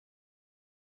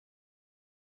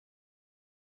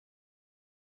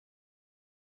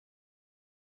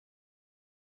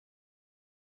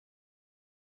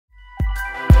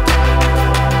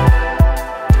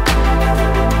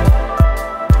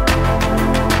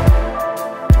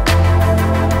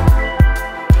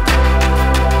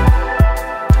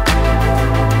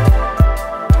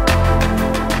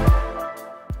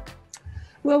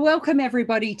welcome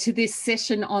everybody to this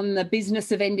session on the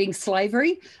business of ending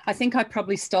slavery. I think I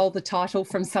probably stole the title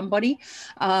from somebody.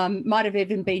 Might have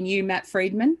even been you, Matt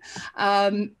Friedman. My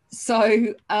name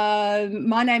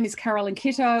is Carolyn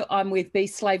Kitto. I'm with Be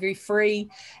Slavery Free,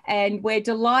 and we're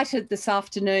delighted this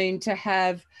afternoon to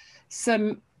have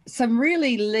some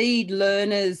really lead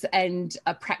learners and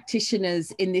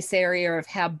practitioners in this area of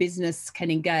how business can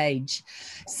engage.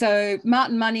 So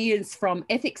Martin Mndy is from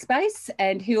ethiXbase,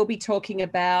 and he'll be talking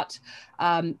about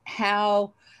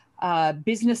how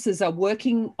businesses are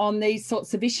working on these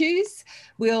sorts of issues.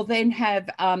 We'll then have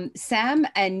Sam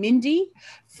and Mndy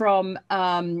from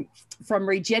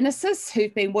Regenesys,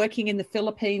 who've been working in the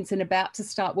Philippines and about to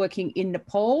start working in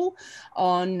Nepal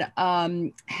on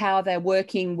how they're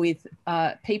working with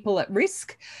people at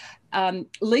risk.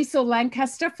 Leisl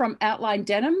Lancaster from Outland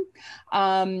Denim.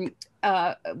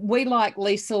 We like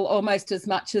Leisl almost as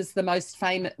much as the most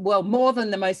famous, well, more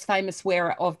than the most famous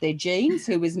wearer of their jeans,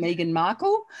 who is Meghan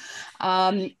Markle.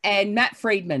 And Matt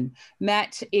Friedman.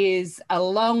 Matt is a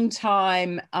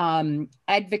long-time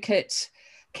advocate,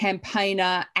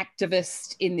 campaigner,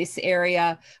 activist in this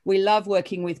area. We love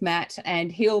working with Matt,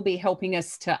 and he'll be helping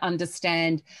us to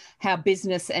understand how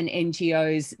business and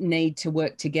NGOs need to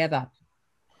work together.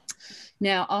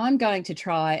 Now, I'm going to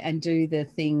try and do the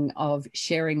thing of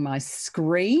sharing my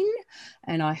screen,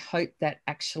 and I hope that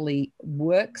actually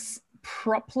works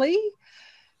properly,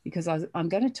 because I'm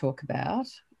going to talk about...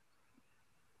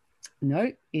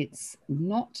 No, it's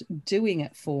not doing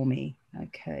it for me.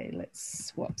 Okay, let's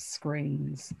swap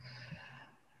screens.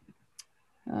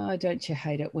 Oh, don't you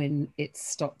hate it when it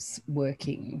stops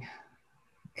working?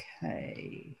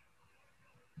 Okay.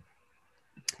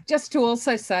 Just to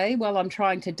also say, while I'm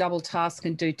trying to double task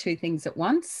and do two things at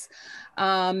once,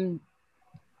 it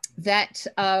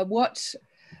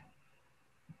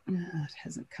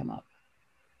hasn't come up.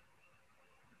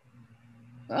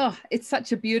 Oh, it's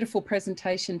such a beautiful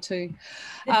presentation too.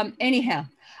 Anyhow,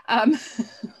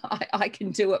 I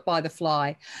can do it by the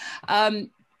fly.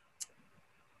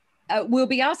 We'll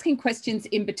be asking questions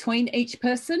in between each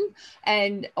person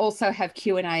and also have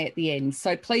Q&A at the end.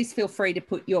 So please feel free to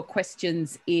put your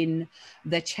questions in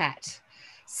the chat.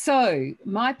 So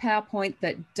my PowerPoint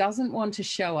that doesn't want to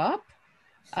show up,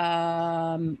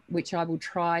 which I will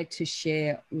try to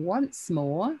share once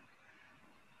more.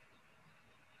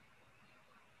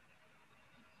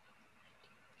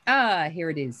 Ah, here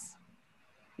it is.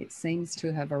 It seems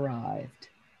to have arrived.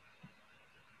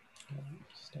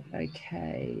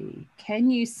 Okay, can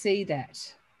you see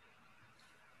that?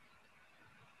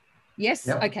 Yes?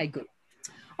 Yep. Okay, good.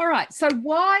 All right, so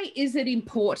why is it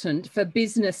important for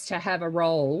business to have a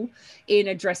role in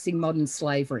addressing modern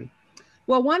slavery?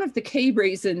 Well, one of the key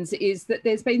reasons is that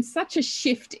there's been such a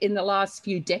shift in the last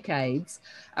few decades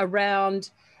around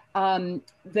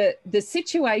the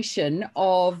situation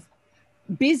of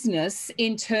business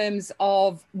in terms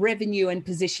of revenue and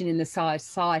position in the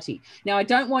society. Now, I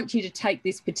don't want you to take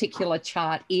this particular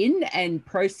chart in and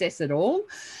process it all.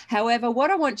 However,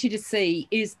 what I want you to see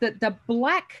is that the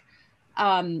black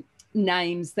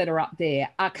names that are up there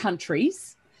are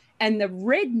countries, and the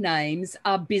red names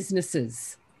are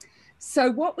businesses.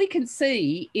 So what we can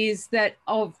see is that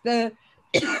of the,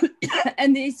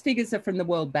 and these figures are from the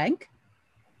World Bank,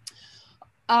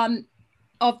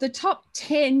 of the top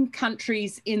 10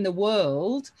 countries in the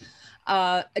world,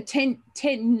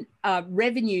 10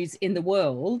 revenues in the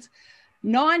world,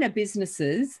 9 are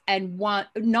businesses and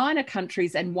 9 are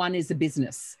countries and 1 is a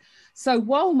business. So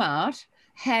Walmart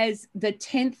has the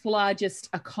 10th largest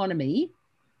economy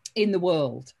in the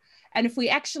world. And if we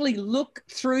actually look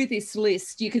through this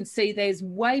list, you can see there's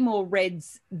way more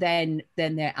reds than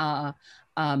there are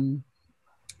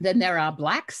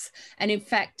blacks. And in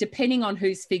fact, depending on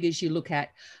whose figures you look at,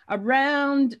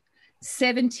 around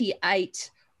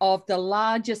 78 of the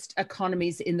largest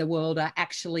economies in the world are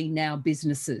actually now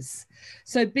businesses.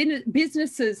 So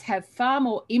businesses have far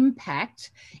more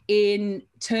impact in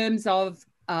terms of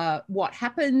what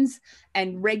happens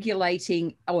and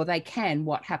regulating, or they can,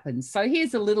 what happens. So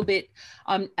here's a little bit,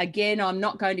 again, I'm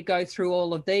not going to go through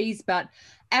all of these, but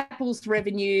Apple's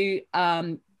revenue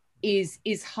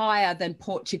is higher than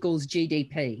Portugal's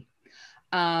GDP.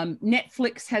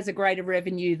 Netflix has a greater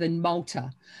revenue than Malta.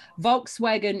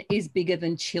 Volkswagen is bigger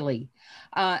than Chile,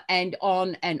 and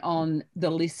on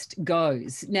the list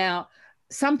goes. Now,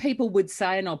 some people would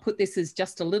say, and I'll put this as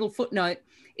just a little footnote,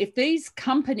 if these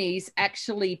companies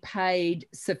actually paid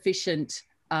sufficient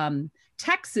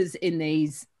taxes in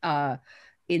these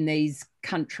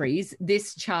countries,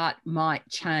 this chart might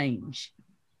change.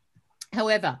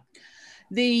 However,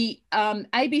 The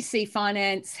ABC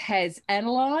Finance has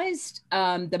analysed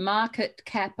the market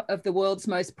cap of the world's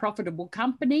most profitable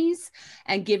companies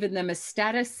and given them a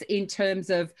status in terms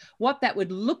of what that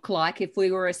would look like if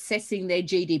we were assessing their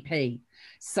GDP.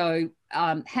 So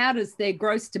how does their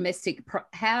gross domestic,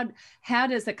 how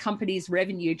does a company's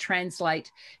revenue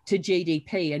translate to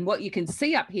GDP? And what you can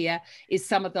see up here is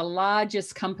some of the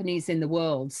largest companies in the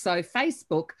world. So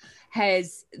Facebook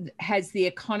has the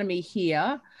economy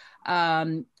here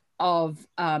of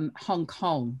Hong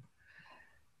Kong.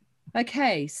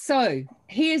 Okay, so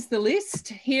here's the list.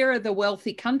 Here are the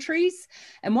wealthy countries.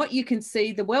 And what you can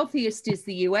see, the wealthiest is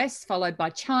the US, followed by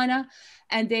China.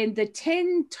 And then the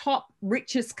 10 top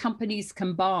richest companies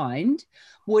combined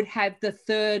would have the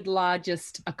third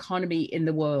largest economy in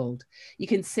the world. You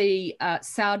can see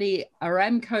Saudi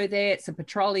Aramco there. It's a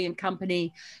petroleum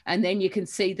company. And then you can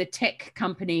see the tech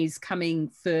companies coming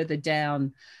further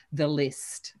down the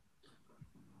list.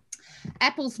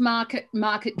 Apple's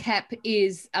market cap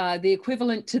is the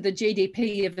equivalent to the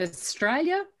GDP of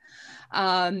Australia.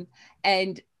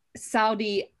 And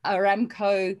Saudi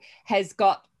Aramco has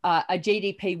got a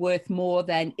GDP worth more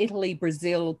than Italy,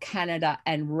 Brazil, Canada,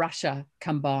 and Russia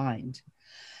combined.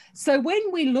 So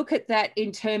when we look at that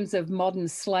in terms of modern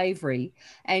slavery,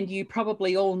 and you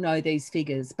probably all know these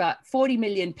figures, but 40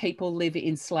 million people live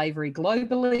in slavery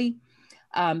globally.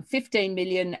 15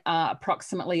 million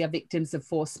approximately are victims of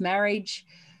forced marriage.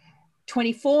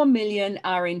 24 million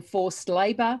are in forced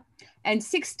labour, and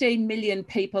 16 million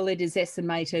people, it is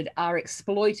estimated, are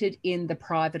exploited in the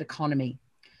private economy.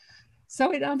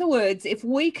 So in other words, if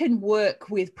we can work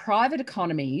with private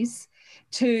economies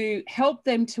to help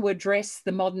them to address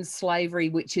the modern slavery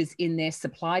which is in their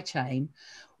supply chain,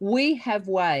 we have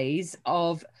ways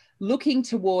of looking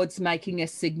towards making a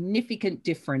significant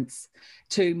difference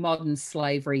to modern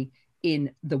slavery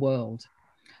in the world.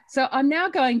 So I'm now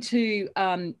going to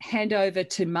hand over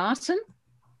to Martin.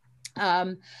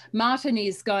 Martin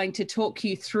is going to talk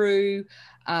you through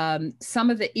some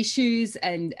of the issues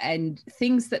and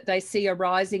things that they see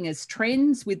arising as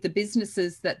trends with the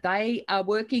businesses that they are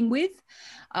working with.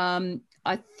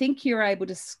 I think you're able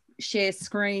to share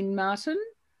screen, Martin.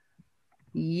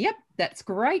 Yep, that's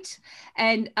great.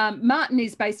 And Martin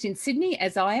is based in Sydney,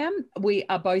 as I am. We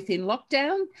are both in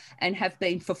lockdown and have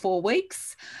been for 4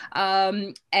 weeks.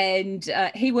 And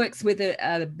he works with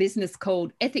a business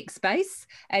called ethiXbase,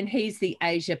 and he's the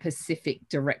Asia Pacific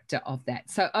director of that.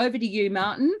 So over to you,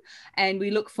 Martin, and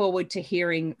we look forward to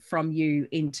hearing from you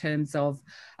in terms of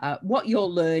what you're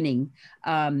learning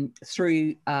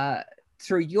through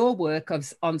your work on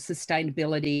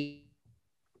sustainability.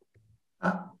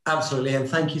 Absolutely, and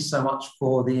thank you so much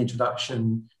for the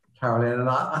introduction, Carolyn. And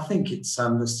I think it's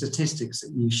the statistics that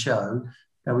you show.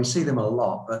 We see them a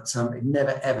lot, but it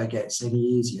never ever gets any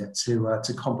easier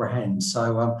to comprehend.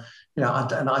 So,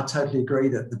 I totally agree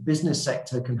that the business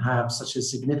sector can have such a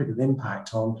significant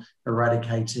impact on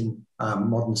eradicating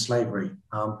modern slavery.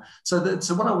 So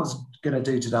what I was going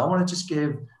to do today, I want to just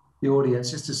give the audience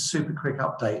just a super quick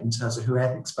update in terms of who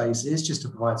ethiXbase is, just to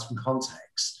provide some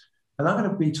context. And I'm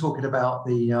going to be talking about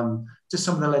just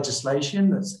some of the legislation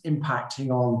that's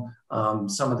impacting on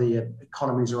some of the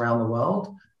economies around the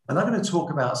world. And I'm going to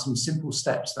talk about some simple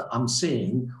steps that I'm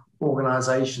seeing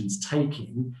organizations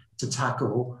taking to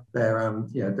tackle their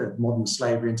modern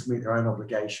slavery and to meet their own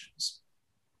obligations.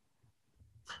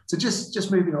 So just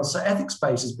moving on. So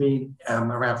ethiXbase has been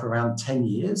around for around 10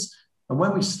 years. And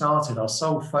when we started, our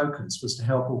sole focus was to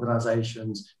help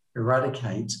organizations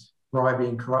eradicate bribery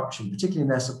and corruption, particularly in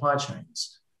their supply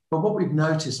chains. But what we've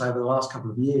noticed over the last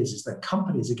couple of years is that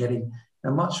companies are getting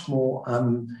a much more,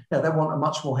 they want a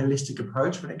much more holistic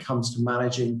approach when it comes to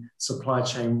managing supply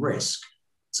chain risk.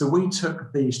 So we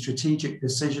took the strategic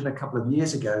decision a couple of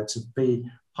years ago to be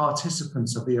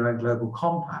participants of the UN Global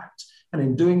Compact. And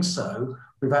in doing so,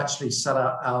 we've actually set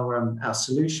out our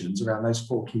solutions around those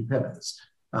 4 key pillars.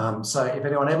 So if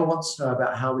anyone ever wants to know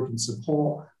about how we can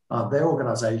support their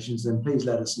organizations, then please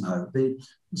let us know. The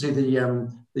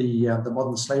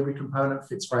modern slavery component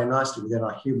fits very nicely within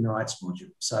our human rights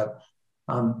module. So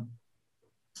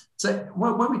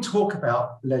when we talk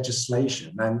about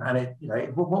legislation,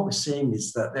 what we're seeing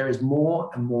is that there is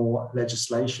more and more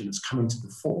legislation that's coming to the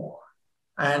fore.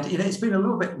 And it's been a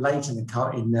little bit late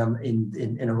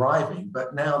in arriving,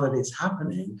 but now that it's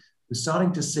happening, we're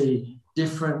starting to see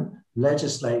different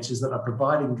legislators that are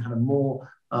providing kind of more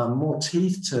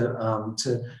teeth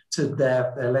to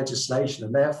their legislation,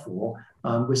 and therefore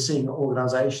we're seeing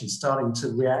organisations starting to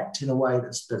react in a way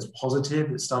that's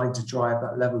positive. It's starting to drive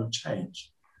that level of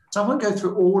change. So I won't go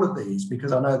through all of these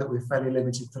because I know that we're fairly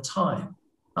limited for time.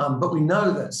 But we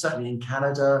know that certainly in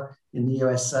Canada, in the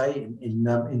USA, in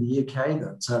the UK,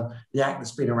 that the Act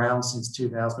that's been around since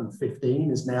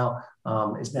 2015 is now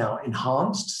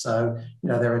enhanced. So,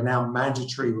 there are now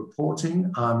mandatory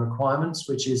reporting requirements,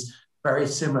 which is very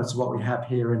similar to what we have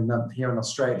here in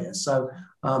Australia. So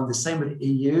the same with the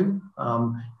EU.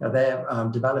 They're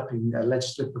developing a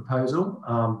legislative proposal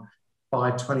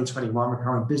by 2021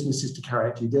 requiring businesses to carry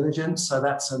out due diligence. So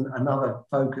that's another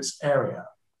focus area.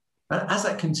 And as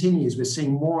that continues, we're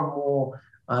seeing more and more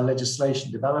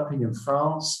legislation developing in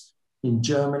France, in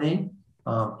Germany,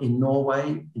 in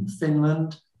Norway, in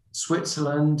Finland,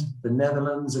 Switzerland, the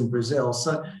Netherlands, and Brazil.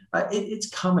 So it's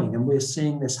coming, and we're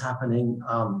seeing this happening,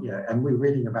 and we're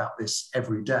reading about this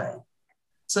every day.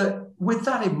 So with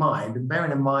that in mind, and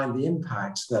bearing in mind the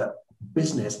impact that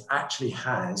business actually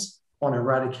has on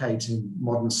eradicating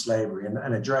modern slavery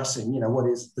and addressing, what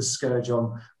is the scourge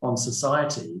on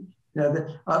society,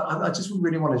 I just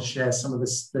really want to share some of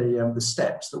the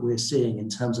steps that we're seeing in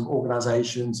terms of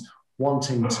organizations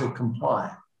wanting to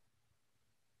comply.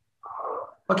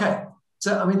 Okay,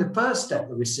 so the first step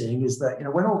that we're seeing is that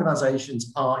when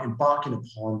organizations are embarking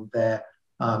upon their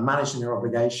managing their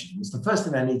obligations, the first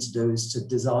thing they need to do is to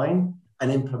design and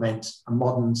implement a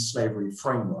modern slavery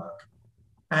framework.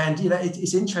 And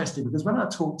it's interesting because when I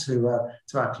talk to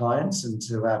our clients and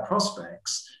to our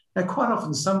prospects, quite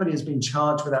often somebody has been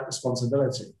charged with that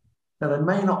responsibility. Now, they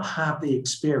may not have the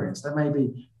experience. They may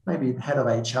be head of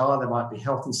HR, they might be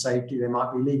health and safety, they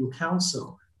might be legal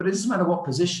counsel, but it doesn't matter what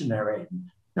position they're in.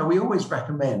 Now, we always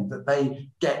recommend that they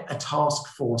get a task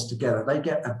force together. They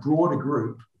get a broader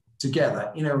group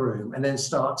together in a room and then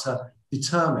start to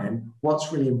determine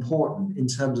what's really important in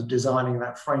terms of designing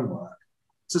that framework.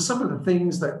 So some of the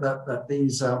things that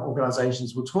these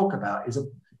organizations will talk about is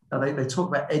they talk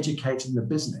about educating the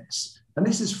business. And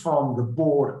this is from the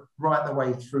board right the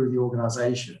way through the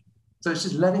organization. So it's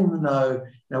just letting them know,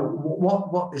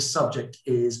 what this subject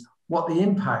is, what the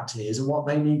impact is, and what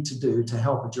they need to do to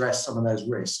help address some of those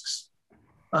risks.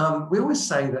 We always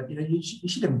say that you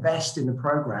should invest in the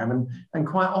program, and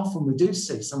quite often we do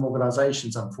see some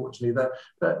organisations, unfortunately,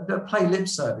 that play lip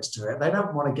service to it. They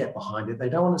don't want to get behind it. They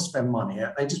don't want to spend money.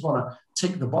 They just want to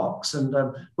tick the box.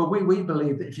 But we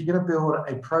believe that if you're going to build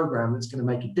a program that's going to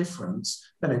make a difference,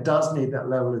 then it does need that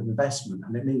level of investment,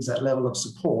 and it needs that level of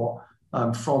support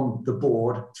from the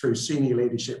board through senior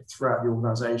leadership throughout the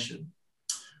organisation.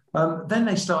 Then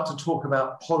they start to talk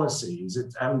about policies,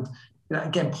 and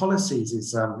again, policies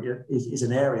is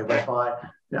an area whereby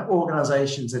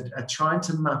organisations are trying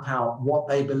to map out what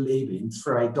they believe in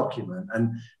through a document,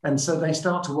 and so they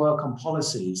start to work on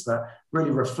policies that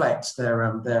really reflect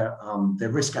their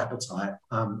risk appetite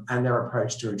and their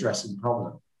approach to addressing the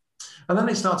problem. And then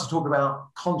they start to talk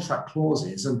about contract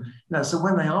clauses, and so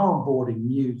when they are onboarding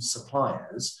new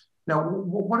suppliers,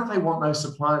 what do they want those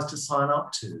suppliers to sign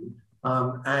up to,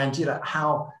 and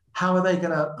how are they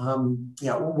going to,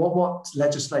 what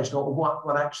legislation or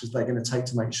what actions they're going to take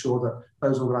to make sure that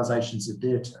those organisations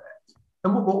adhere to it.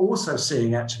 And what we're also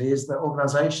seeing actually is that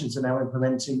organisations are now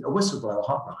implementing a whistleblower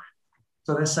hotline.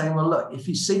 So they're saying, well, look, if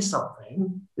you see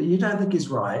something that you don't think is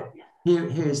right,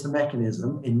 here's the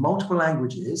mechanism in multiple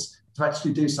languages to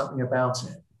actually do something about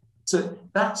it. So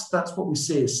that's what we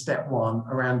see as step one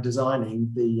around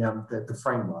designing the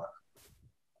framework.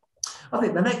 I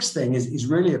think the next thing is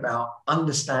really about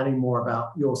understanding more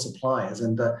about your suppliers.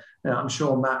 And I'm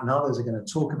sure Matt and others are going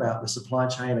to talk about the supply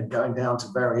chain and going down to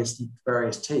various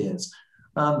tiers.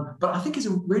 But I think it's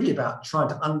really about trying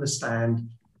to understand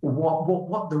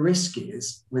what the risk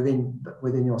is within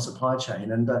your supply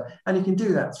chain. And you can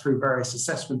do that through various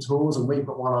assessment tools. And we've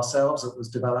got one ourselves that was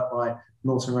developed by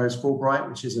Norton Rose Fulbright,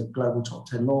 which is a global top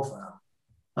 10 law firm.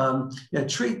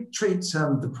 Treat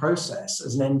the process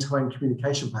as an end-to-end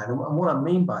communication plan. And what I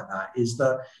mean by that is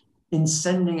that in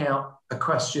sending out a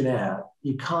questionnaire,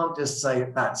 you can't just say,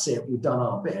 that's it, we've done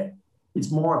our bit. It's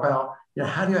more about,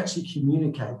 how do you actually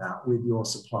communicate that with your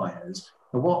suppliers?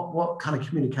 And what kind of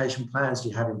communication plans do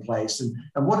you have in place?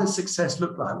 And what does success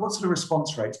look like? What sort of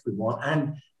response rates do we want?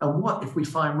 And what if we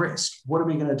find risk? What are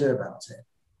we going to do about it?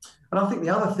 And I think the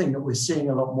other thing that we're seeing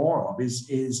a lot more of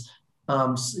is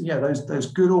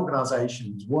those good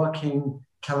organizations working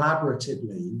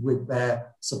collaboratively with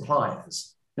their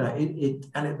suppliers.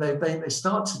 They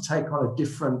start to take on a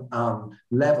different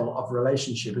level of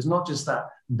relationship. It's not just that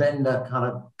vendor kind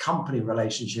of company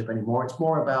relationship anymore. It's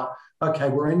more about, okay,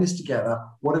 we're in this together.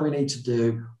 What do we need to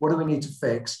do? What do we need to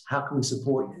fix? How can we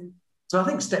support you? So I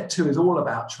think step two is all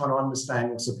about trying to understand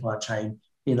your supply chain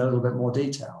in a little bit more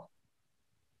detail.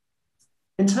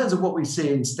 in terms of what we see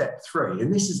in step 3,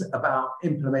 and this is about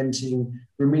implementing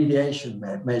remediation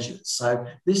measures. So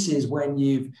this is when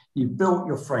you've built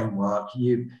your framework,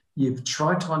 you've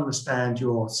tried to understand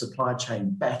your supply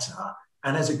chain better,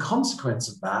 and as a consequence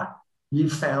of that,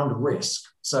 you've found risk.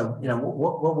 So,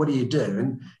 what do you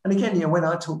do? And again, when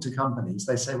I talk to companies,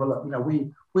 they say, well, look,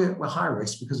 we're high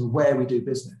risk because of where we do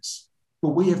business. But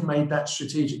we have made that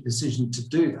strategic decision to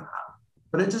do that.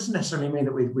 But it doesn't necessarily mean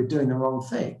that we're doing the wrong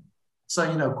thing. So,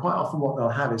 quite often what they'll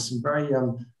have is some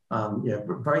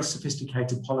very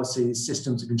sophisticated policies,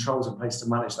 systems and controls in place to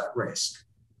manage that risk.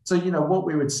 So, what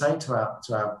we would say to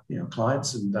our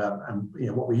clients and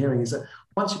what we're hearing is that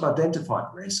once you've identified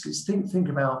risk, is think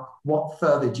about what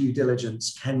further due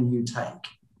diligence can you take.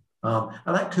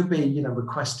 And that could be,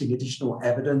 requesting additional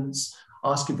evidence,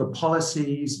 asking for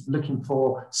policies, looking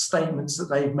for statements that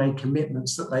they've made,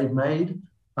 commitments that they've made.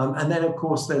 And then, of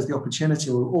course, there's the opportunity,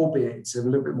 albeit it's a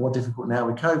little bit more difficult now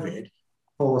with COVID,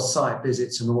 for site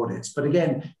visits and audits. But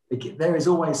again, there is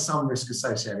always some risk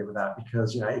associated with that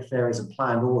because, if there is a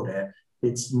planned audit,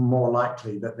 it's more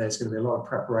likely that there's going to be a lot of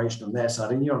preparation on their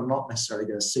side, and you're not necessarily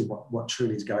going to see what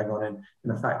truly is going on in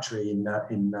a factory in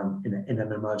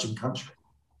an emerging country.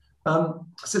 So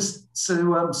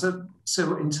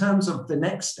in terms of the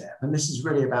next step, and this is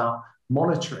really about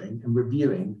monitoring and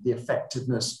reviewing the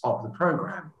effectiveness of the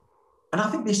program. And I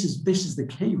think this is the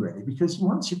key, really, because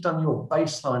once you've done your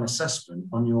baseline assessment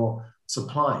on your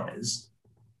suppliers,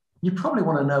 you probably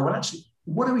want to know, well, actually,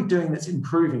 what are we doing that's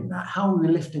improving that? How are we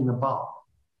lifting the bar?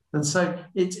 And so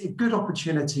it's a good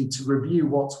opportunity to review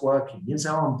what's working. Is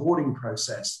our onboarding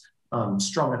process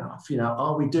strong enough?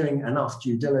 Are we doing enough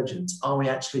due diligence? Are we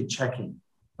actually checking?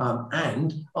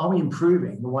 And are we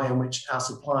improving the way in which our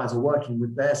suppliers are working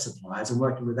with their suppliers and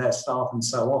working with their staff and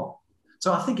so on?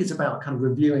 So I think it's about kind of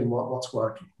reviewing what's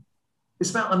working.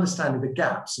 It's about understanding the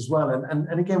gaps as well.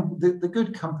 And again, the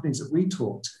good companies that we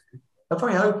talk to are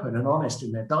very open and honest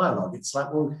in their dialogue. It's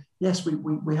like, well, yes,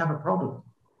 we have a problem,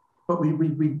 but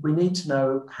we need to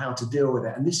know how to deal with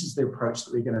it. And this is the approach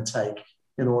that we're going to take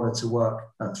in order to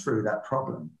work through that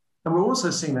problem. And we're also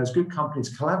seeing those good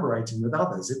companies collaborating with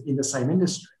others in the same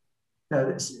industry.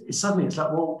 Suddenly it's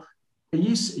like, well, are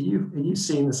you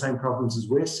seeing the same problems as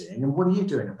we're seeing? And what are you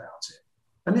doing about it?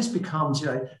 And this becomes,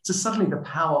 so suddenly the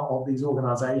power of these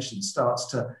organizations starts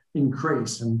to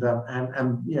increase and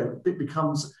it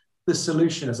becomes the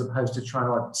solution as opposed to trying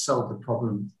to solve the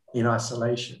problem in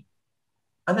isolation.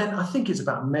 And then I think it's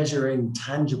about measuring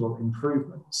tangible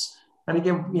improvements. And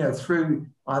again, either through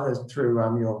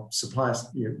your supply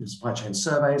chain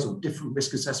surveys or different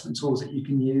risk assessment tools that you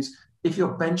can use. If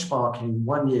you're benchmarking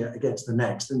one year against the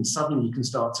next, then suddenly you can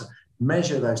start to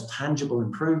measure those tangible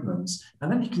improvements,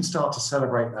 and then you can start to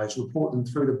celebrate those, report them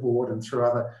through the board and through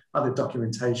other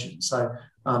documentation. So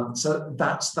that's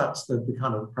the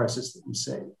kind of process that we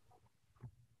see.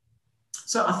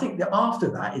 So I think that after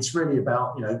that, it's really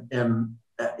about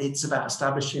it's about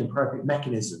establishing appropriate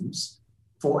mechanisms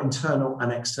for internal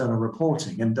and external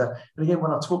reporting. And again,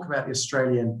 when I talk about the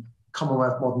Australian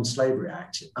Commonwealth Modern Slavery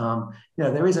Act,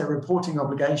 there is a reporting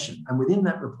obligation, and within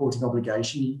that reporting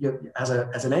obligation, as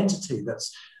an entity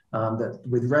that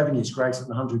with revenues greater than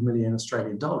 100 million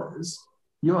Australian dollars,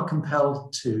 you are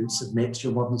compelled to submit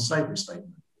your modern slavery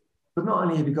statement. But not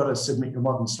only have you got to submit your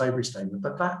modern slavery statement,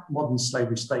 but that modern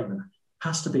slavery statement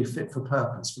has to be fit for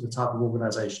purpose for the type of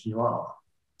organisation you are.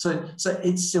 So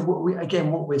it's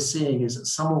what we're seeing is that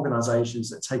some organisations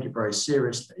that take it very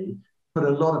seriously put a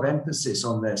lot of emphasis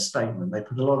on their statement. They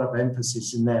put a lot of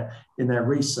emphasis in their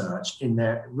research, in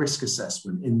their risk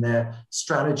assessment, in their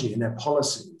strategy, in their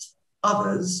policies.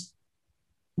 Others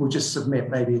will just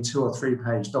submit maybe a 2 or 3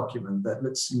 page document that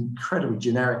looks incredibly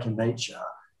generic in nature.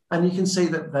 And you can see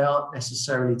that they aren't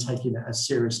necessarily taking it as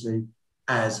seriously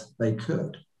as they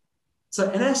could. So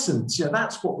in essence,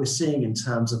 that's what we're seeing in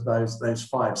terms of those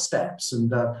 5 steps. And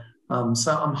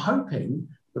so I'm hoping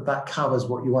that covers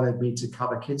what you wanted me to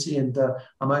cover, Kitty, and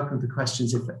I'm open for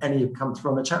questions if any have come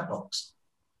through on the chat box.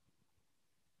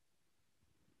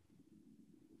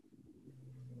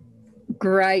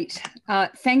 Great.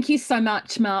 Thank you so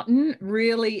much, Martin.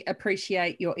 Really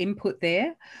appreciate your input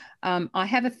there. I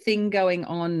have a thing going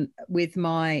on with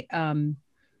my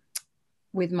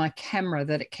camera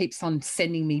that it keeps on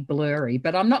sending me blurry,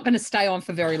 but I'm not going to stay on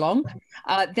for very long.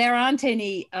 There aren't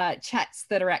any chats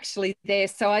that are actually there.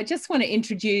 So I just want to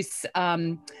introduce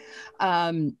Sam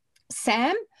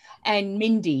and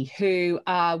Mndy, who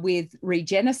are with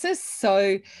Regenesys.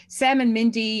 So Sam and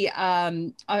Mndy,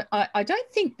 I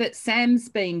don't think that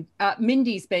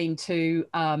Mndy's been to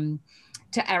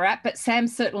to Arat, but Sam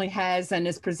certainly has and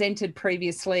has presented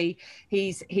previously.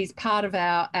 He's part of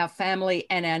our family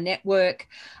and our network,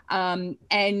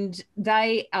 and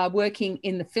they are working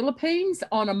in the Philippines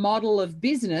on a model of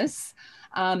business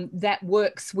that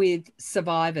works with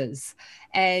survivors.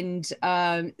 And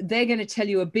they're going to tell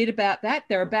you a bit about that.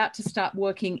 They're about to start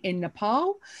working in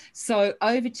Nepal. So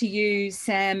over to you,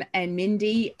 Sam and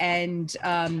Mndy, and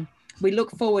we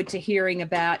look forward to hearing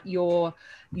about your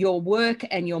work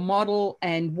and your model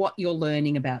and what you're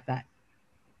learning about that.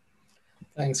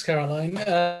 Thanks, Caroline.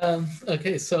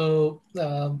 Okay, so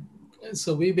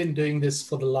we've been doing this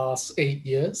for the last 8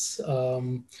 years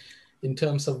in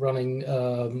terms of running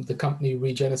the company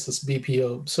Regenesys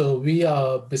BPO. So we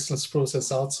are a business process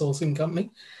outsourcing company,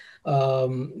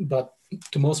 but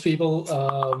to most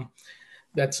people,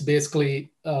 that's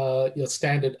basically your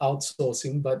standard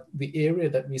outsourcing. But the area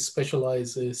that we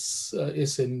specialize is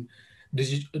in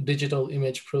digital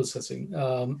image processing.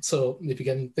 So if you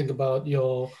can think about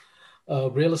your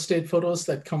real estate photos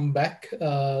that come back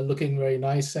looking very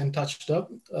nice and touched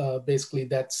up, basically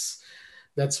that's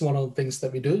one of the things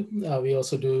that we do. We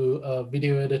also do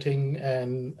video editing,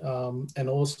 and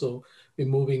also we're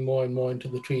moving more and more into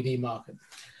the 3D market.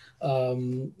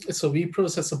 So we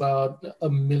process about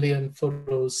 1 million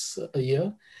photos a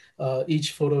year.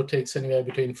 Each photo takes anywhere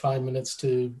between 5 minutes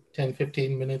to 10,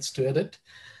 15 minutes to edit.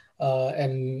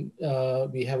 And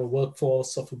we have a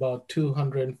workforce of about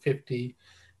 250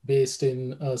 based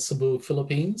in Cebu,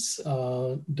 Philippines,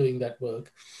 doing that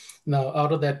work. Now,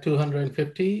 out of that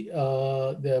 250, there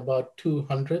are about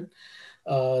 200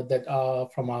 that are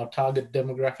from our target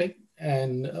demographic,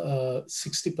 and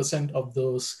 60% of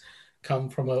those come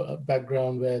from a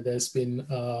background where there's been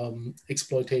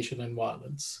exploitation and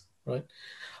violence, right?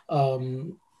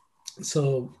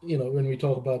 So, when we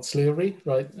talk about slavery,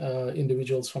 right,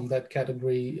 individuals from that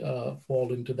category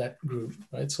fall into that group,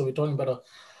 right? So we're talking about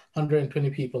 120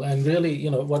 people. And really,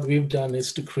 what we've done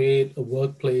is to create a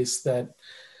workplace that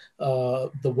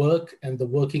the work and the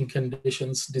working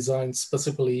conditions designed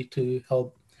specifically to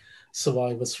help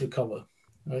survivors recover,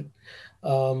 right?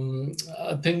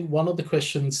 I think one of the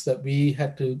questions that we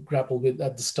had to grapple with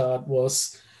at the start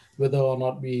was whether or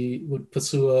not we would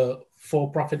pursue a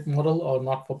for-profit model or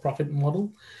not-for-profit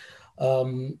model.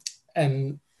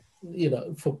 And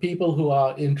for people who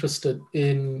are interested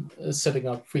in setting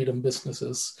up freedom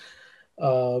businesses,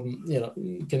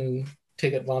 you can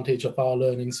take advantage of our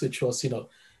learnings, which was,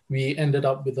 we ended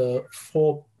up with a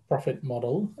for-profit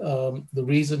model. The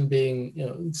reason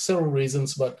being, several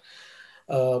reasons, but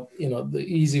the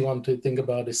easy one to think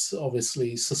about is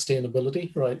obviously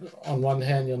sustainability, right? On one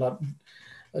hand, you're not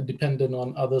dependent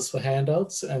on others for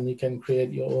handouts, and you can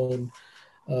create your own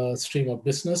stream of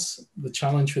business. The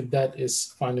challenge with that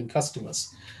is finding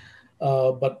customers.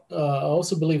 But I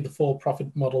also believe the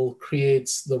for-profit model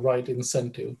creates the right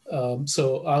incentive.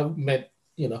 So I've met,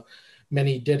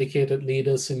 many dedicated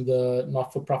leaders in the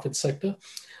not-for-profit sector,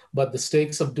 but the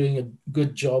stakes of doing a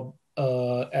good job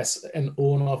as an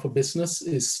owner of a business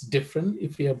is different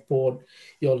if you have poured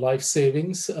your life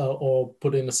savings or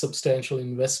put in a substantial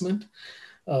investment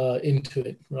into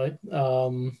it, right?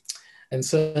 And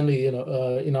certainly,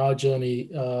 in our journey,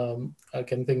 I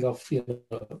can think of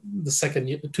the second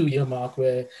 2-year mark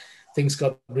where things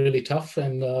got really tough,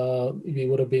 and we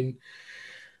would have been,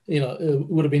 it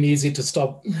would have been easy to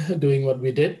stop doing what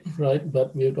we did, right?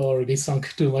 But we had already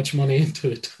sunk too much money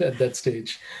into it at that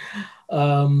stage.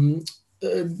 A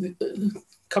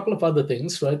couple of other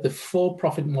things, right? The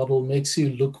for-profit model makes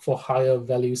you look for higher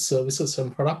value services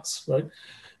and products, right?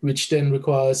 Which then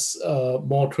requires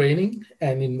more training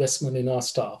and investment in our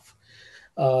staff.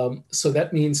 So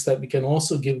that means that we can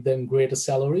also give them greater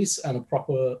salaries and a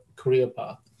proper career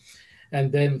path.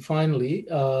 And then finally,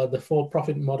 the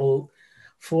for-profit model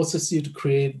forces you to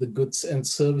create the goods and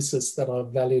services that are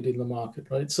valued in the market,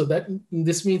 right? So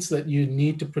this means that you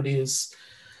need to produce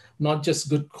not just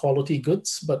good quality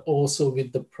goods, but also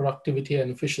with the productivity and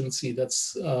efficiency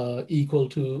that's equal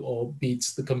to or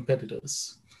beats the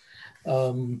competitors.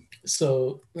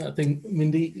 So I think,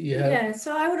 Mndy, you have... Yeah,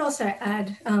 so I would also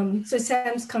add, so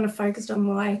Sam's kind of focused on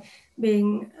why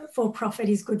being for-profit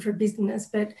is good for business,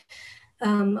 but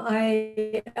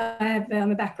I have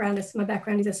a background, my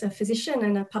background is as a physician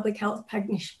and a public health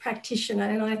practitioner,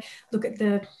 and I look at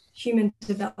the human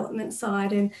development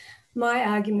side, and my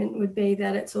argument would be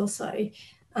that it's also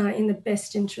in the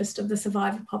best interest of the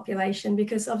survivor population,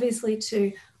 because obviously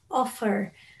to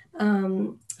offer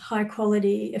high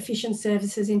quality, efficient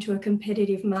services into a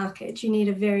competitive market, you need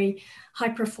a very high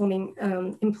performing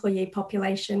employee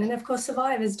population. And of course,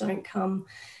 survivors don't come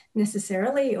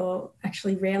necessarily, or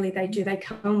actually rarely they do, they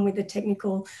come with the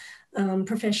technical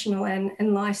professional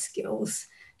and life skills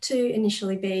to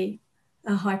initially be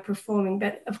high performing.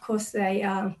 But of course, they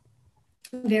are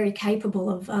very capable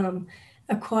of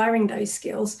acquiring those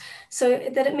skills. So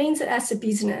that it means that as a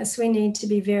business, we need to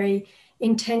be very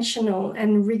intentional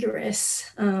and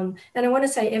rigorous. And I want to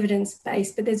say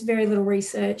evidence-based, but there's very little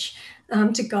research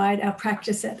to guide our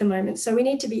practice at the moment. So we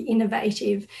need to be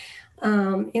innovative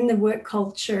in the work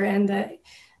culture and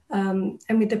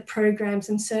with the programs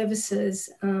and services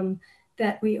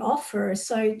that we offer.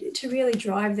 So to really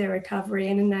drive their recovery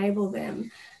and enable them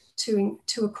to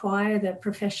acquire the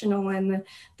professional and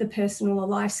the personal or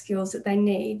life skills that they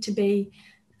need to be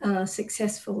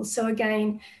successful. So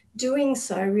again, doing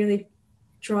so really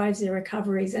drives their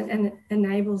recoveries and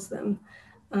enables them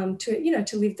to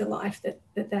live the life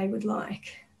that they would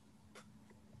like.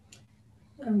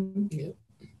 Yeah.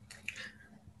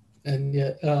 And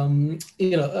yeah,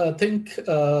 I think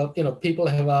people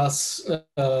have asked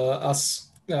us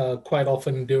quite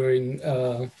often during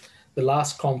the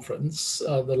last conference,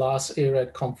 the last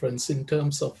ARED conference, in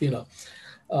terms of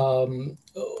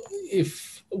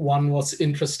if one was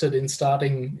interested in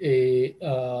starting a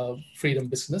freedom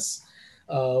business,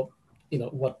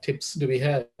 what tips do we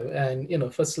have?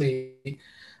 And firstly,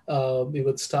 we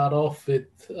would start off with,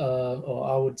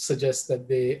 or I would suggest that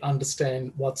they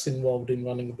understand what's involved in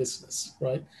running a business,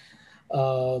 right?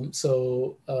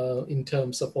 So in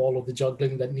terms of all of the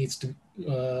juggling that needs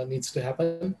to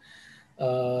happen,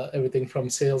 everything from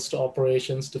sales to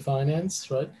operations to finance,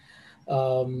 right?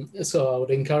 So I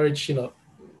would encourage,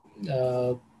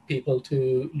 people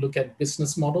to look at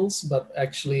business models, but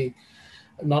actually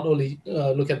not only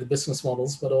look at the business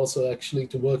models, but also actually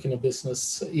to work in a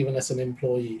business, even as an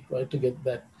employee, right? To get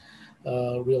that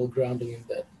real grounding in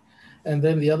that. And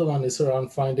then the other one is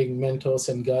around finding mentors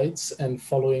and guides and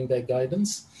following their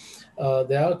guidance.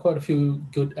 There are quite a few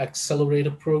good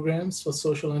accelerator programs for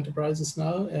social enterprises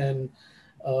now, and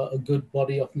a good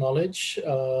body of knowledge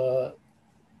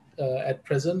at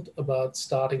present about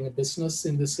starting a business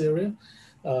in this area.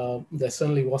 There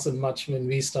certainly wasn't much when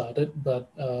we started, but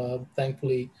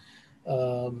thankfully,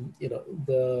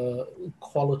 the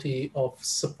quality of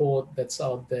support that's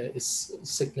out there is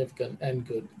significant and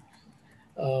good.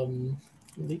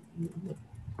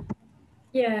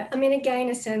 Yeah, I mean, again,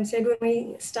 as Sam said, when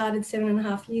we started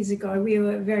 7.5 years ago, we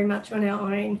were very much on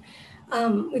our own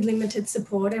with limited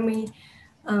support, and we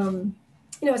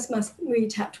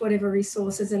tapped whatever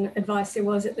resources and advice there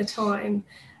was at the time.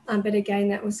 But again,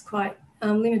 that was quite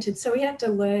limited. So we had to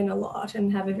learn a lot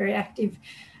and have a very active,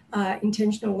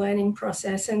 intentional learning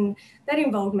process. And that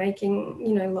involved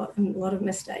making, a lot of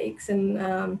mistakes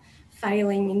and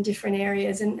failing in different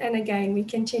areas. And again, we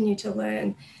continue to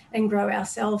learn and grow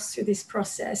ourselves through this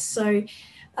process. So,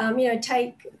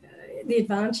 take the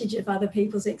advantage of other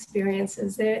people's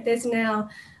experiences. There's now,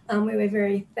 we're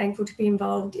very thankful to be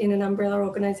involved in an umbrella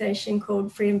organisation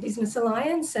called Freedom Business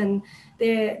Alliance, and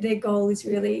their goal is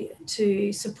really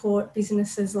to support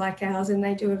businesses like ours, and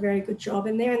they do a very good job.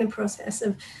 And they're in the process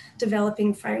of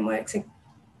developing frameworks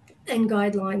and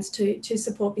guidelines to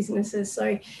support businesses.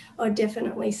 So I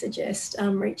definitely suggest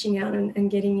reaching out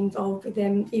and getting involved with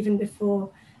them even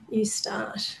before you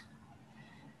start.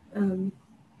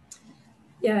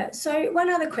 So one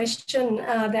other question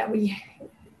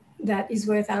that is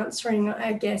worth answering,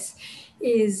 I guess,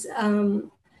 is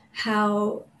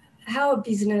how a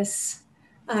business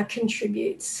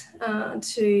contributes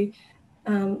to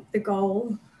the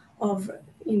goal of,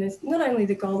 not only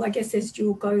the goal, I guess there's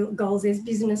dual goals, there's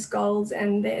business goals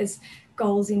and there's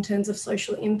goals in terms of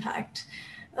social impact.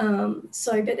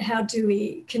 But how do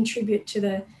we contribute to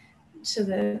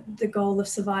the goal of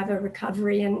survivor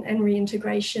recovery and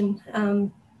reintegration?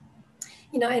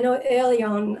 I know early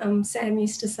on, Sam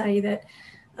used to say that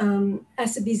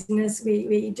as a business,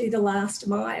 we do the last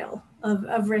mile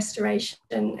of restoration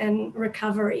and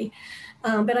recovery.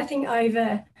 But I think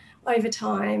over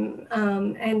time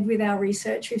and with our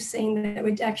research, we've seen that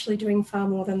we're actually doing far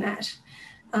more than that.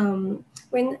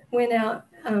 When our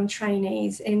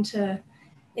trainees enter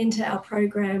into our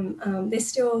program, they're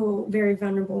still very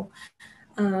vulnerable.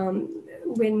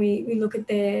 When we look at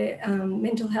their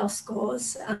mental health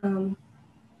scores,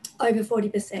 over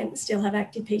 40% still have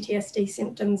active PTSD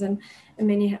symptoms, and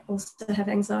many also have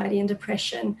anxiety and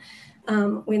depression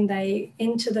when they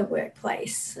enter the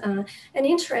workplace. And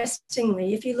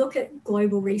interestingly, if you look at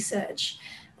global research,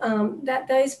 that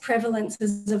those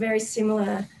prevalences are very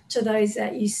similar to those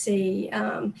that you see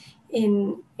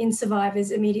in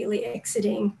survivors immediately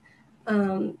exiting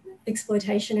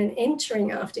exploitation and entering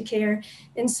aftercare.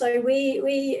 And so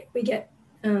we get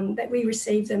that we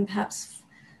receive them perhaps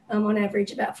on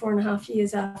average about 4.5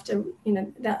 years after,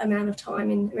 that amount of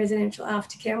time in residential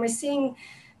aftercare. And we're seeing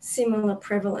similar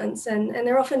prevalence, and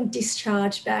they're often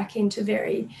discharged back into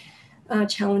very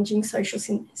challenging social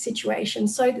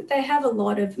situations. So that they have a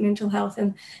lot of mental health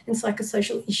and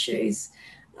psychosocial issues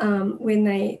when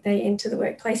they enter the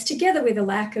workplace, together with a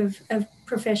lack of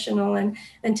professional and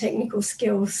technical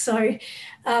skills. So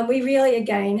we really,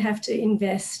 again, have to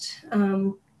invest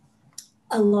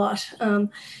a lot.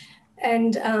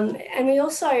 And we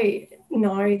also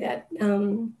know that,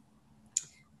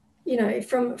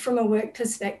 from a work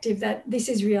perspective, that this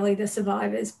is really the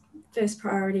survivor's first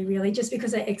priority, really. Just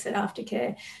because they exit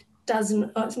aftercare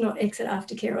it's not exit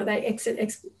aftercare, or they exit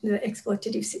the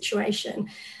exploitative situation,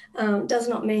 does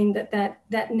not mean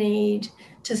that need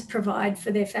to provide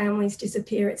for their families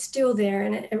disappear. It's still there,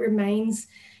 and it remains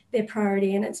their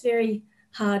priority. And it's very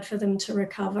hard for them to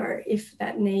recover if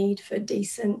that need for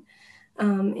decent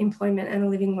employment and a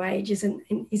living wage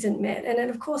isn't met. And then,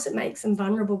 of course, it makes them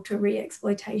vulnerable to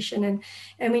re-exploitation.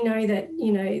 And we know that,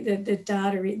 the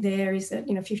data there is that,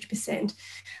 50%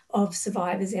 of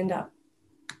survivors end up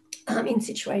in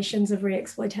situations of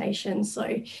re-exploitation.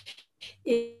 So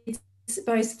it's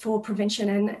both for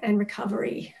prevention and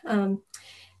recovery.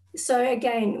 So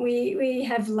again, we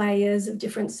have layers of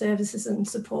different services and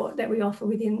support that we offer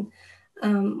within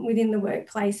the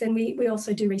workplace, and we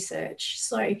also do research.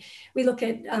 So we look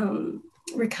at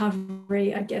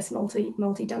recovery, I guess,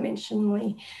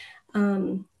 multi-dimensionally.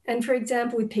 And for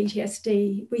example, with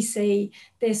PTSD, we see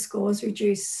their scores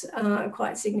reduce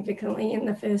quite significantly in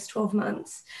the first 12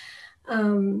 months.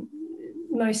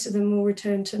 Most of them will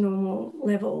return to normal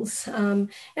levels. And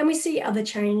we see other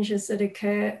changes that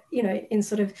occur, in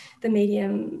sort of the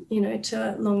medium,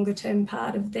 to longer term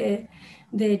part of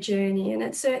their journey. And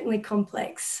it's certainly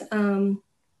complex.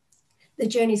 The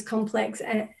journey is complex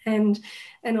and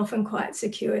often quite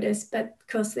circuitous, but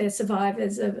because they're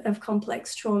survivors of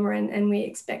complex trauma, and we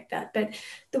expect that. But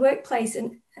the workplace,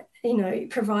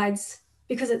 provides,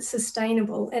 because it's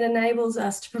sustainable, it enables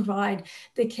us to provide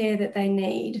the care that they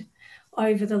need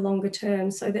over the longer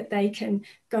term, so that they can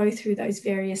go through those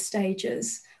various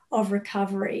stages of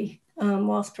recovery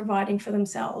whilst providing for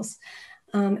themselves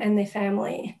and their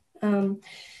family.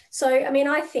 So,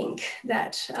 I think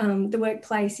that the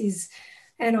workplace is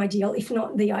an ideal, if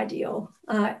not the ideal,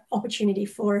 opportunity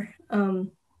for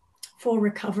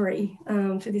recovery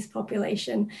for this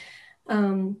population.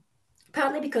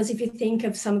 Partly because if you think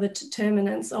of some of the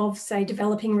determinants of, say,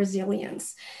 developing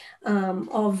resilience,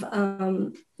 of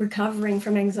recovering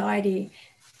from anxiety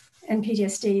and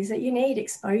PTSD, is that you need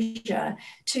exposure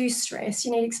to stress,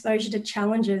 you need exposure to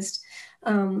challenges,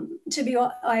 to be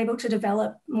able to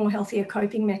develop more healthier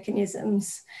coping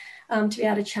mechanisms, to be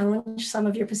able to challenge some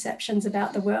of your perceptions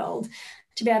about the world,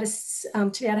 to be able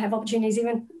to have opportunities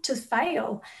even to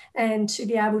fail, and to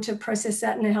be able to process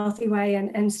that in a healthy way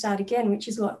and start again, which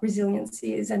is what resilience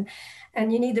is. And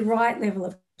you need the right level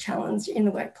of challenge in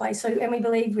the workplace. So, and we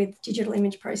believe with digital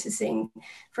image processing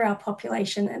for our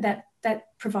population, that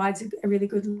provides a really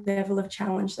good level of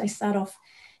challenge. They start off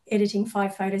editing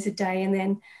 5 photos a day, and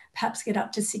then perhaps get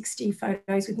up to 60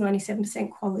 photos with 97%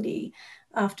 quality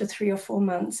after 3 or 4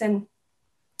 months. And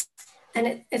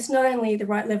it's not only the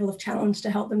right level of challenge to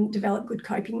help them develop good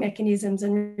coping mechanisms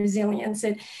and resilience,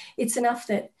 it's enough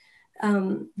that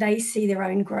they see their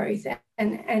own growth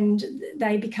and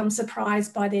they become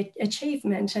surprised by their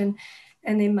achievement and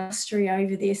their mastery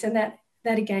over this. And that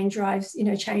again drives,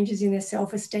 changes in their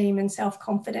self-esteem and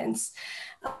self-confidence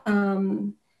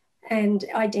and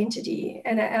identity.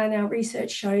 And our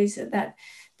research shows that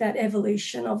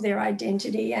evolution of their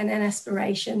identity and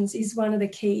aspirations is one of the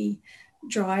key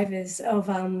drivers of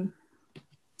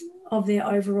their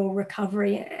overall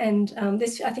recovery. And I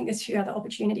think there's a few other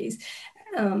opportunities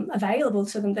available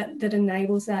to them that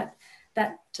enables that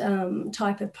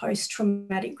type of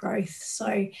post-traumatic growth.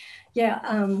 So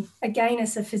again,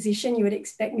 as a physician, you would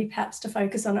expect me perhaps to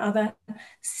focus on other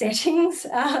settings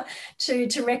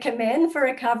to recommend for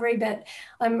recovery, but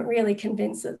I'm really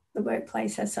convinced that the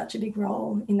workplace has such a big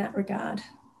role in that regard.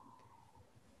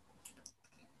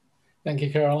 Thank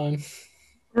you, Carolyn.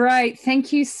 Great.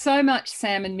 Thank you so much,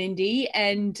 Sam and Mndy.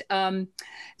 And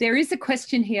there is a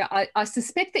question here. I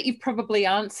suspect that you've probably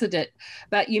answered it,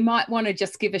 but you might want to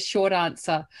just give a short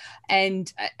answer.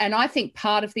 And I think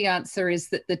part of the answer is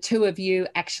that the two of you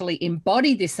actually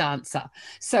embody this answer.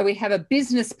 So we have a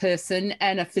business person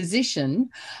and a physician.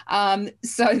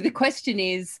 So the question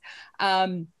is,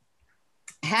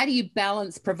 how do you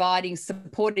balance providing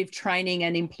supportive training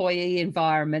and employee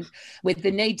environment with the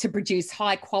need to produce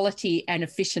high quality and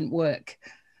efficient work?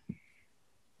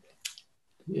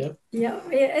 Yep. Yeah,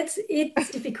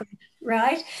 it's difficult,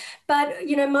 right? But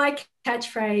you know, my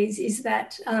catchphrase is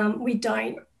that we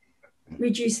don't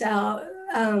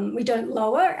we don't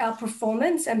lower our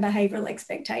performance and behavioural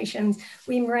expectations.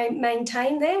 We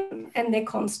maintain them and they're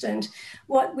constant.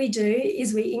 What we do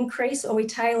is we increase or we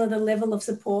tailor the level of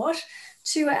support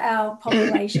to our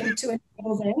population to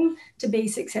enable them to be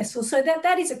successful. So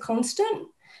that is a constant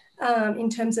in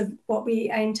terms of what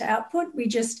we aim to output. We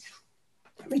just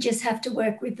have to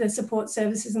work with the support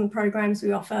services and the programs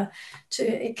we offer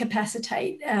to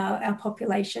capacitate our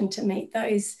population to meet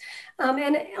those.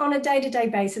 And on a day-to-day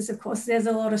basis, of course, there's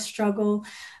a lot of struggle,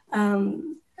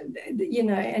 you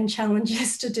know, and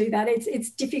challenges to do that. It's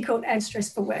difficult and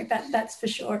stressful work, that's for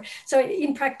sure. So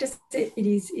in practice, it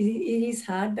is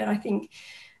hard, but I think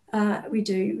we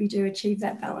do achieve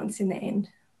that balance in the end.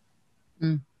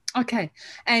 Okay,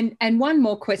 and one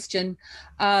more question.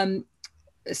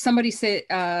 Somebody said,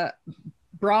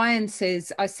 Brian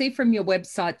says, I see from your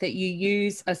website that you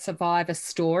use a survivor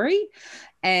story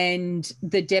and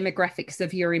the demographics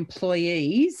of your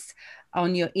employees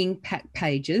on your impact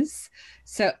pages.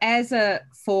 So as a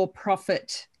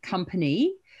for-profit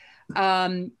company,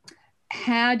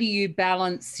 how do you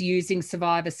balance using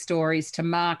survivor stories to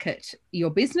market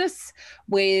your business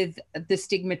with the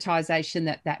stigmatization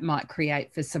that might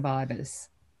create for survivors?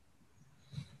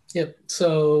 Yep.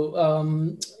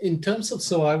 So in terms of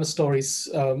survivor stories,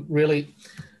 really,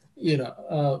 you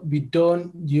know, we don't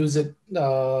use it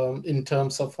in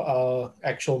terms of our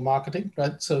actual marketing,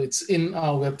 right? So it's in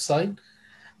our website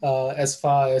as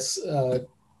far as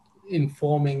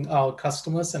informing our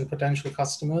customers and potential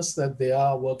customers that they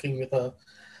are working with a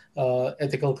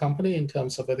ethical company in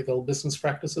terms of ethical business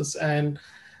practices. And,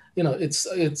 you know, it's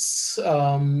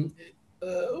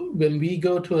when we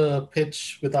go to a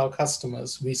pitch with our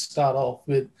customers, we start off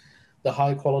with the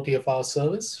high quality of our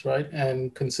service, right,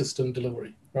 and consistent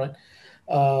delivery, right?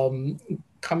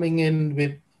 Coming in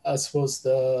with, I suppose,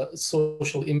 the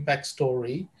social impact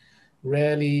story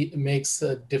rarely makes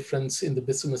a difference in the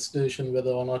business decision whether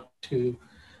or not to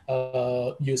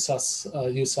use our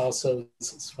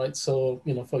services, right? So,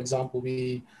 you know, for example,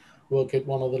 we work at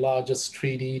one of the largest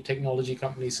 3D technology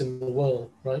companies in the world,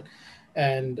 right?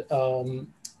 And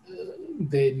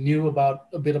they knew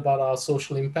a bit about our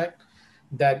social impact.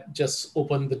 That just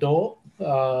opened the door,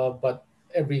 but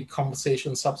every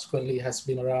conversation subsequently has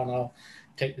been around our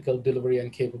technical delivery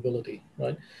and capability,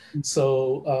 right?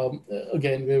 So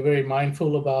again, we're very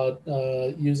mindful about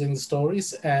using the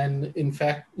stories. And in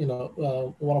fact, you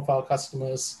know, one of our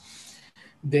customers,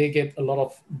 they get a lot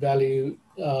of value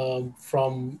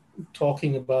from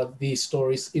talking about these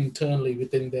stories internally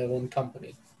within their own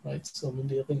company, right? So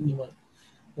Mndy, I think you might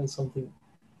have something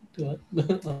to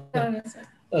add.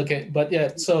 Okay, but yeah,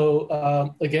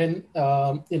 so again,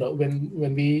 you know,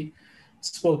 when we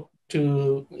spoke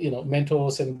to, you know,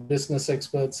 mentors and business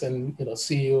experts and, you know,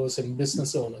 CEOs and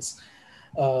business owners,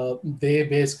 they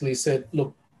basically said,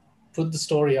 look, put the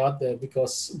story out there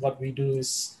because what we do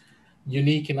is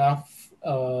unique enough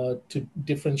to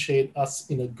differentiate us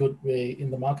in a good way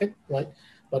in the market, right?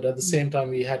 But at the same time,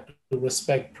 we had to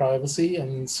respect privacy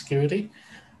and security.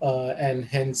 And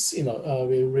hence, you know,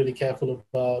 we're really careful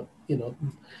about, you know,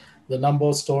 the number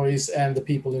of stories and the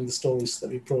people in the stories that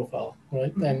we profile,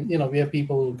 right? And, you know, we have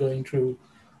people going through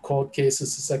court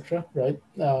cases, etc., right?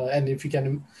 And if you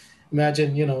can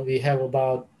imagine, you know, we have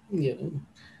about, you know,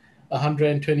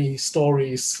 120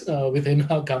 stories within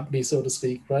our company, so to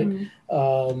speak, right?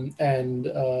 And,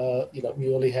 you know,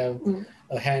 we only have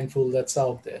a handful that's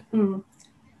out there.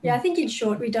 Yeah, I think in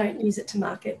short, we don't use it to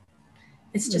market.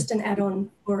 It's just an add-on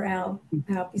for our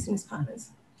business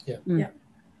partners. Yeah. Yeah.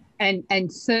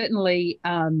 And certainly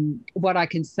what I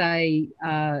can say,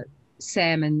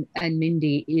 Sam and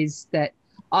Mndy, is that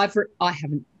I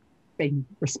haven't been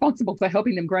responsible for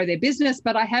helping them grow their business,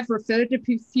 but I have referred to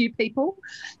a few people,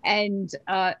 and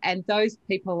those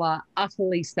people are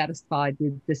utterly satisfied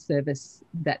with the service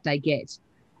that they get.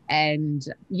 And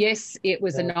yes, it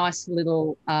was a nice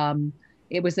little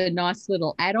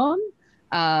add-on.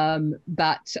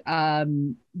 But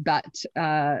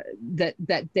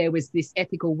that there was this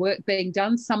ethical work being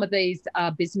done. Some of these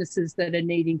are businesses that are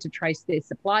needing to trace their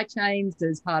supply chains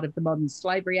as part of the Modern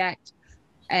Slavery Act,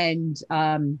 and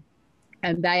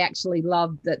they actually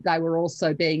loved that they were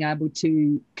also being able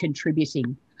to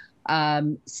contributing.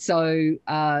 So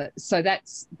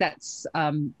that's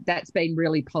been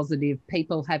really positive.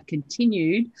 People have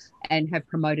continued and have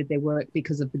promoted their work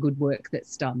because of the good work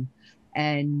that's done.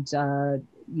 And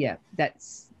yeah,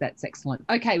 that's excellent.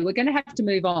 Okay, we're going to have to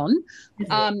move on.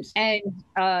 And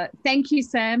thank you,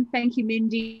 Sam. Thank you,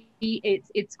 Mndy.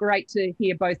 It's great to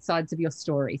hear both sides of your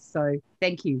story. So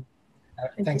thank you.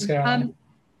 Thanks, Caroline.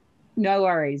 No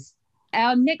worries.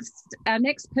 Our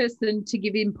next person to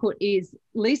give input is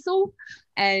Leisl,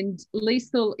 and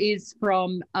Leisl is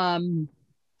from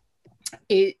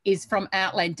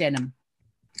Outland Denim.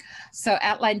 So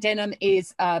Outland Denim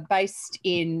is based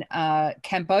in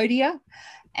Cambodia,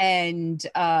 and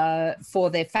for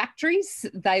their factories.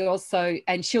 They also,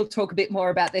 and she'll talk a bit more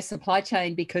about their supply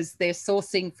chain, because they're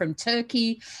sourcing from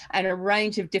Turkey and a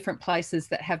range of different places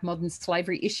that have modern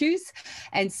slavery issues.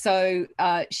 And so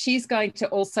she's going to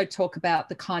also talk about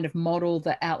the kind of model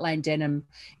that Outland Denim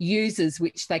uses,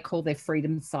 which they call their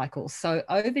freedom cycle. So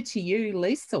over to you,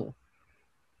 Leisl.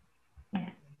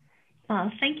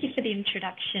 Thank you for the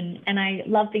introduction. And I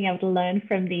love being able to learn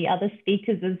from the other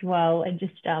speakers as well, and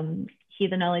just hear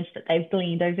the knowledge that they've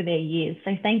gleaned over their years.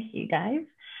 So thank you, guys.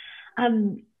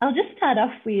 I'll just start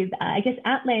off with, I guess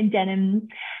Outland Denim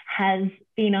has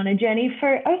been on a journey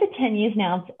for over 10 years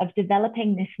now of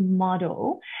developing this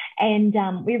model. And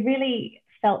we really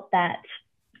felt that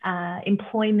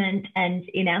employment, and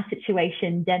in our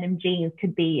situation, denim jeans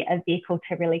could be a vehicle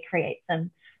to really create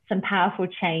some powerful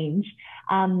change.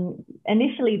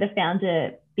 Initially, the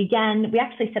founder we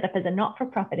actually set up as a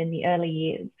not-for-profit in the early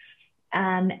years,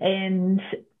 and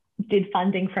did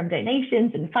funding from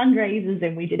donations and fundraisers,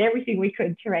 and we did everything we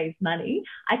could to raise money.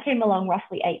 I came along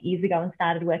roughly 8 years ago and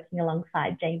started working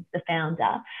alongside James, the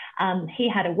founder. He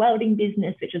had a welding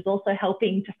business, which was also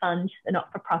helping to fund the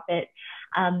not-for-profit.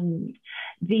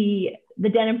 The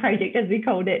Denim Project, as we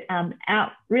called it,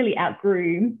 really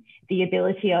outgrew the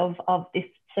ability of this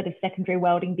sort of secondary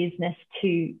welding business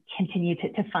to continue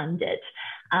to fund it.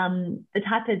 The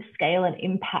type of scale and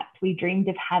impact we dreamed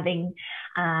of having,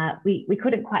 we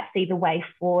couldn't quite see the way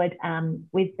forward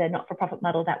with the not-for-profit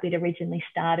model that we'd originally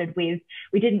started with.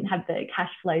 We didn't have the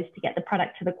cash flows to get the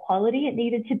product to the quality it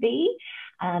needed to be.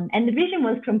 And the vision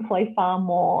was to employ far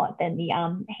more than the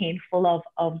handful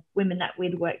of women that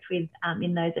we'd worked with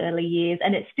in those early years.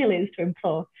 And it still is to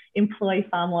employ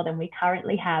far more than we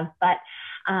currently have. But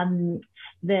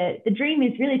the dream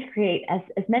is really to create as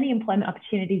many employment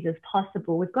opportunities as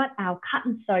possible. We've got our cut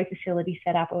and sew facility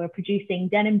set up, where we're producing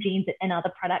denim jeans and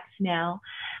other products now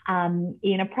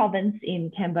in a province in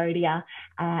Cambodia,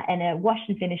 and a wash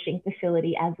and finishing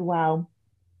facility as well.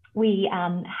 We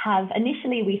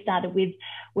we started with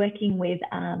working with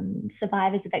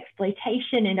survivors of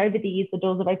exploitation, and over the years the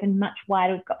doors have opened much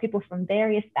wider. We've got people from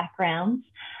various backgrounds.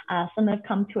 Some have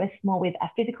come to us more with a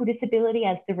physical disability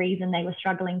as the reason they were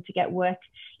struggling to get work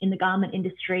in the garment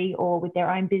industry or with their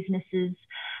own businesses,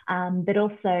 but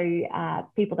also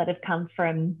people that have come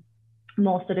from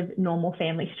more sort of normal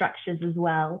family structures as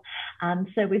well.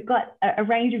 So we've got a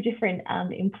range of different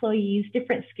employees,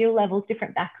 different skill levels,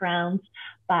 different backgrounds,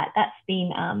 but that's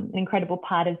been an incredible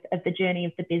part of the journey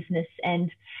of the business.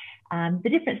 And the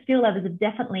different skill levels have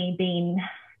definitely been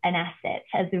an asset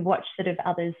as we've watched sort of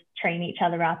others train each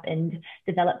other up and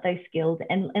develop those skills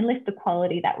and lift the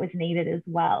quality that was needed as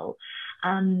well.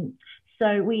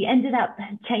 So we ended up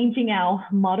changing our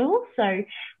model. So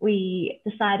we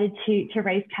decided to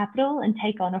raise capital and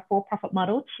take on a for-profit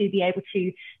model to be able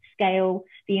to scale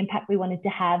the impact we wanted to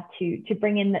have, to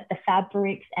bring in the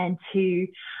fabrics and to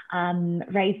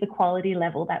raise the quality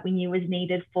level that we knew was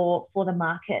needed for the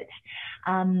market.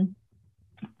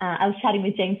 I was chatting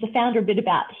with James, the founder, a bit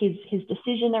about his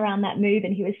decision around that move,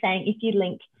 and he was saying if you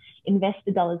link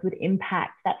investor dollars with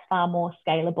impact, that's far more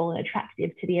scalable and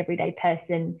attractive to the everyday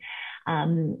person.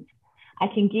 The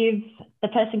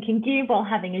person can give while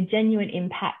having a genuine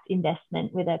impact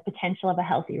investment with a potential of a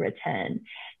healthy return.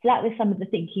 So that was some of the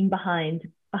thinking behind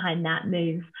that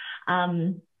move.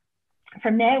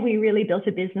 From there, we really built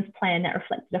a business plan that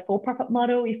reflected a for-profit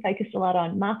model. We focused a lot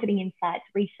on marketing insights,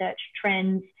 research,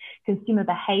 trends, consumer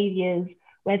behaviors,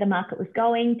 where the market was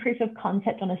going, proof of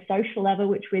concept on a social level,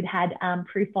 which we'd had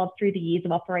proof of through the years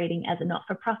of operating as a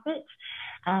not-for-profit,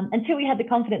 until we had the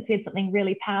confidence we had something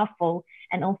really powerful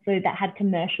and also that had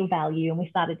commercial value, and we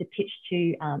started to pitch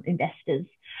to investors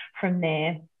from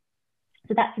there.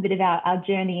 So that's a bit of our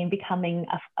journey in becoming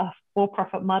a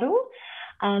for-profit model.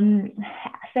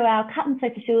 So our cut and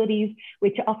sew facilities,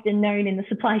 which are often known in the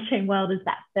supply chain world as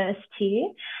that first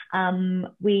tier,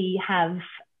 we have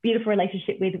beautiful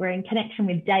relationship with, we're in connection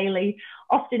with daily.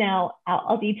 Often our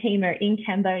Aussie team are in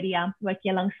Cambodia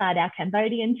working alongside our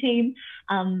Cambodian team.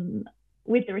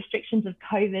 With the restrictions of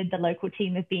COVID, the local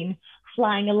team have been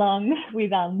flying along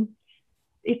with,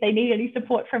 if they need any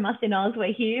support from us in Oz,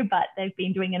 we're here, but they've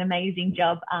been doing an amazing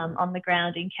job on the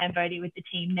ground in Cambodia with the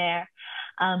team there.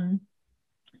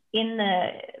 In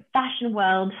the fashion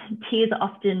world, tiers are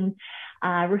often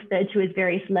referred to as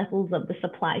various levels of the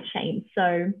supply chain.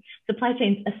 So supply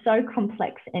chains are so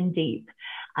complex and deep.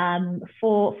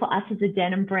 For us as a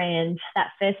denim brand,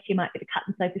 that first tier might be the cut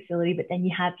and sew facility, but then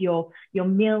you have your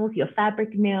mills, your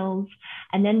fabric mills,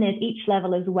 and then there's each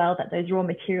level as well that those raw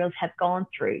materials have gone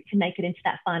through to make it into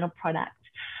that final product.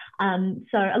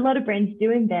 So a lot of brands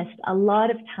do invest a lot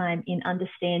of time in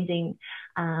understanding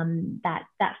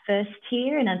that first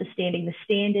tier and understanding the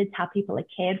standards, how people are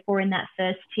cared for in that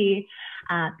first tier.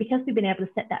 Because we've been able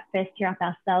to set that first tier up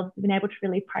ourselves, we've been able to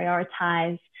really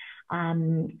prioritize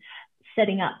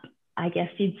setting up, I guess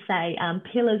you'd say,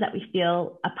 pillars that we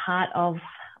feel are part of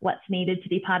what's needed to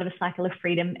be part of a cycle of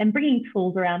freedom, and bringing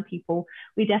tools around people.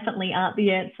 We definitely aren't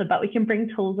the answer, but we can bring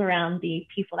tools around the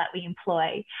people that we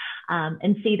employ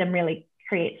and see them really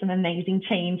create some amazing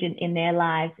change in their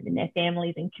lives and in their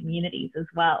families and communities as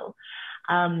well.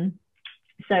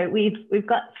 So we've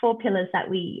got 4 pillars that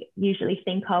we usually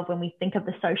think of when we think of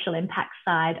the social impact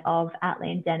side of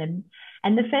Outland Denim.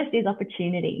 And the first is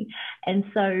opportunity. And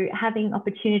so having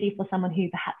opportunity for someone who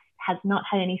perhaps has not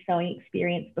had any sewing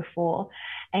experience before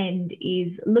and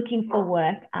is looking for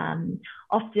work.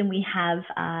 Often we have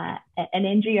an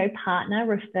NGO partner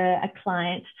refer a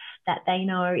client that they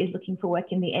know is looking for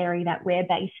work in the area that we're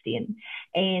based in,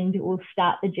 and we'll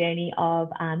start the journey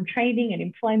of training and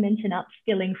employment and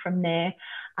upskilling from there.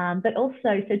 But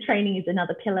also, so training is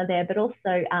another pillar there, but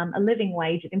also a living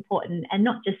wage is important, and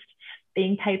not just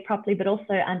being paid properly, but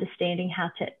also understanding how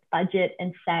to budget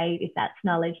and save if that's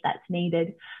knowledge that's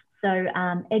needed. So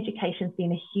education's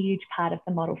been a huge part of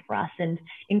the model for us, and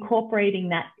incorporating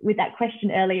that with that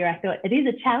question earlier, I thought it is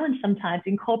a challenge sometimes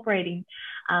incorporating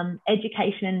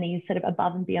education and these sort of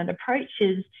above and beyond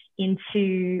approaches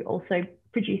into also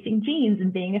producing jeans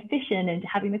and being efficient and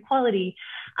having the quality.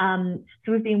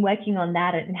 So we've been working on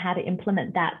that and how to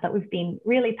implement that, but we've been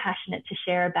really passionate to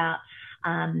share about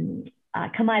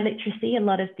Khmer literacy. A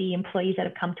lot of the employees that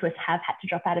have come to us have had to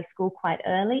drop out of school quite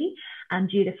early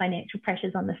due to financial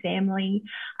pressures on the family.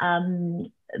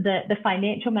 The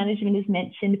financial management is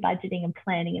mentioned, budgeting and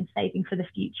planning and saving for the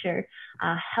future.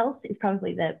 Health is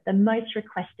probably the most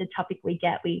requested topic we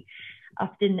get. We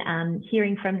often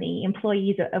hearing from the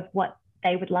employees of what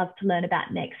they would love to learn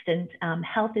about next, and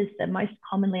health is the most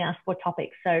commonly asked for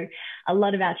topic. So a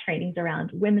lot of our trainings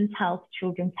around women's health,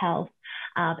 children's health,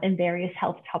 and various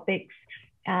health topics.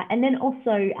 And then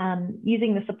also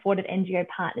using the support of NGO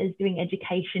partners, doing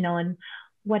education on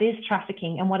what is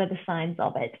trafficking and what are the signs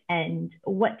of it, and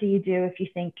what do you do if you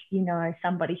think you know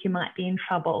somebody who might be in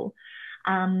trouble.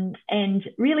 And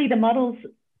really the model's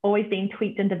always being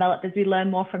tweaked and developed as we learn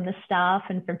more from the staff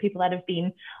and from people that have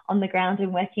been on the ground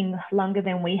and working longer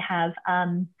than we have,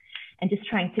 and just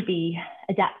trying to be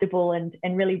adaptable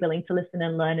and really willing to listen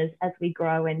and learn as we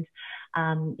grow and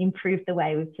improve the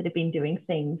way we've sort of been doing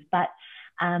things. But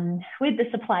with the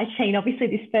supply chain, obviously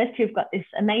this first year we've got this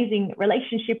amazing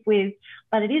relationship with,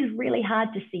 but it is really hard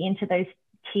to see into those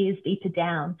tiers deeper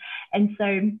down. And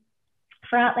so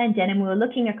for Outland Denim, we were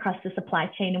looking across the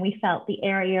supply chain and we felt the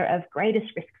area of greatest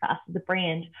risk for us as a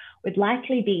brand would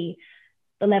likely be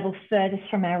the level furthest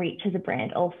from our reach as a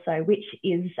brand also, which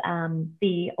is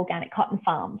the organic cotton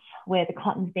farms where the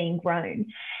cotton's being grown.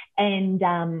 And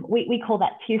we call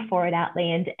that Tier 4 at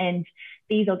Outland. And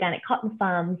these organic cotton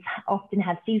farms often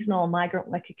have seasonal migrant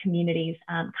worker communities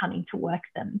coming to work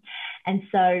them. And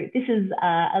so this is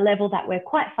a level that we're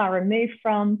quite far removed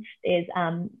from. There's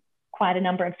quite a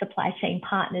number of supply chain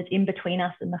partners in between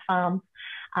us and the farms.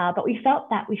 But we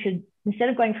felt that we should, instead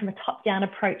of going from a top-down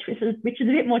approach, which is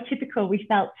a bit more typical, we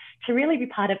felt to really be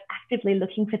part of actively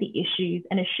looking for the issues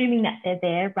and assuming that they're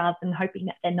there rather than hoping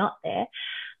that they're not there.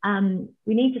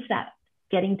 We need to start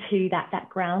getting to that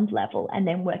ground level and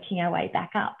then working our way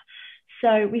back up.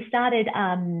 So we started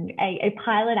a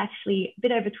pilot actually a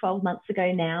bit over 12 months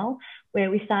ago now, where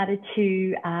we started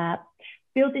to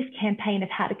build this campaign of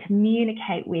how to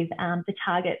communicate with the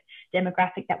target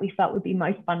demographic that we felt would be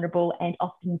most vulnerable and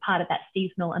often part of that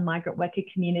seasonal and migrant worker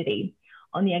community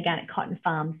on the organic cotton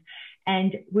farms.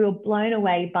 And we were blown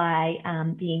away by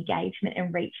the engagement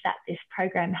and reach that this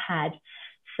program had.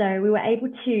 So we were able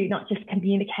to not just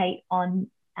communicate on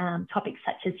topics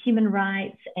such as human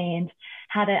rights and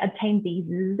how to obtain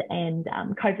visas and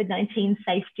COVID-19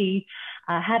 safety,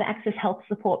 how to access health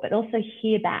support, but also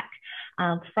hear back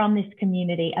from this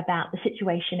community about the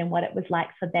situation and what it was like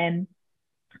for them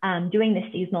doing this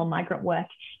seasonal migrant work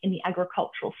in the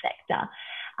agricultural sector.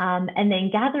 And then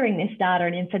gathering this data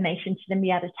and information to then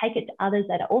be able to take it to others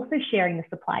that are also sharing the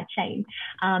supply chain.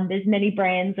 There's many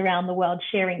brands around the world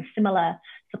sharing similar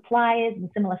suppliers and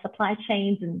similar supply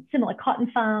chains and similar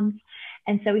cotton farms.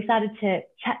 And so we started to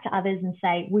chat to others and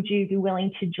say, would you be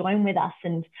willing to join with us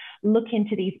and look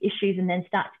into these issues and then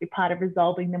start to be part of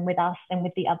resolving them with us and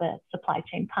with the other supply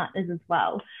chain partners as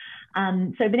well?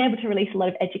 So I've been able to release a lot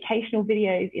of educational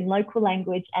videos in local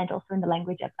language and also in the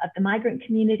language of the migrant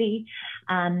community,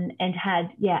 and had,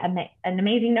 an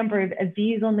amazing number of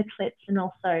views on the clips and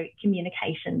also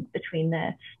communications between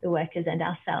the workers and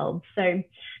ourselves. So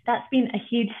that's been a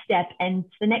huge step. And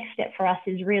the next step for us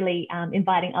is really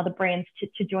inviting other brands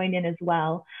to join in as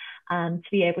well, to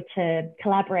be able to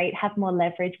collaborate, have more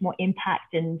leverage, more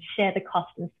impact, and share the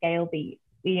cost and scale the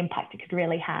impact it could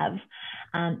really have.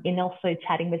 In also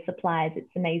chatting with suppliers,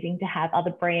 it's amazing to have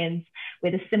other brands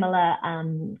with a similar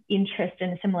interest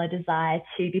and a similar desire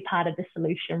to be part of the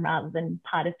solution rather than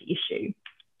part of the issue.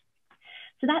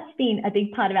 So that's been a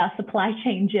big part of our supply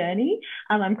chain journey.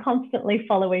 I'm constantly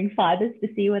following fibers to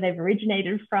see where they've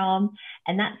originated from,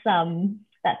 and that's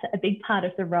a big part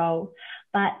of the role.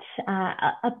 But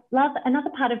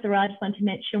another part of the role I just wanted to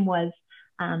mention was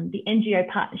the NGO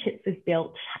partnerships we've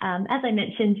built. As I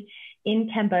mentioned,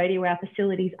 in Cambodia, where our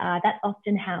facilities are, that's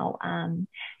often how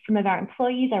some of our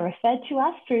employees are referred to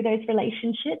us through those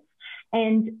relationships.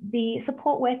 And the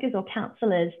support workers or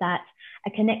counsellors that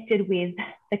are connected with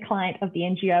the client of the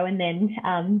NGO, and then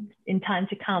in time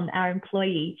to come, our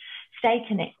employee, stay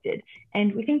connected.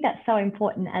 And we think that's so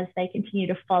important as they continue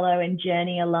to follow and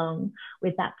journey along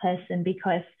with that person,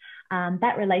 because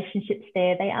that relationship's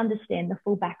there. They understand the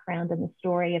full background and the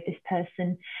story of this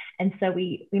person. And so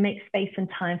we make space and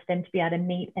time for them to be able to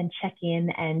meet and check in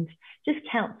and just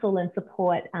counsel and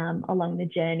support along the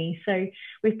journey. So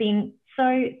we've been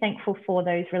so thankful for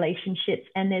those relationships,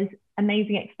 and there's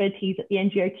amazing expertise that the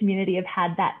NGO community have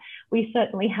had that we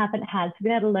certainly haven't had. So we've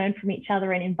been able to learn from each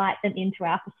other and invite them into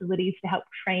our facilities to help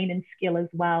train and skill as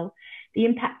well. The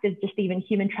impact of just even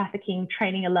human trafficking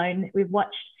training alone, we've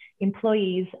watched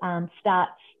employees start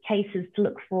cases to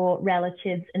look for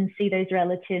relatives and see those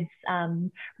relatives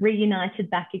reunited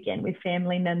back again with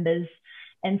family members.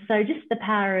 And so just the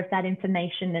power of that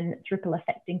information and its ripple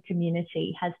affecting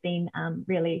community has been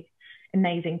really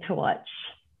amazing to watch.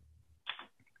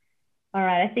 All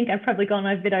right, I think I've probably gone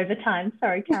a bit over time.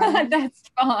 Sorry, Carolyn. That's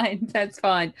fine. That's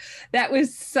fine. That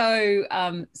was so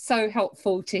so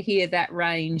helpful to hear that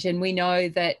range, and we know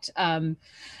that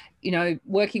you know,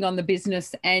 working on the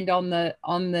business and on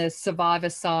the survivor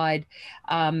side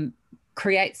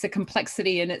creates a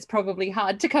complexity, and it's probably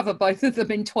hard to cover both of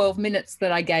them in 12 minutes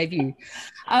that I gave you.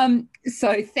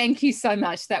 So thank you so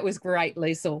much. That was great,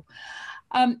 Leisl.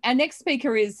 Our next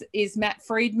speaker is Matt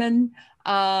Friedman.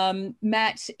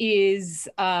 Matt is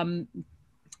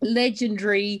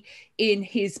legendary in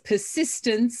his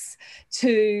persistence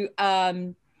to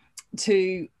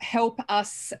help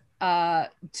us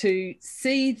to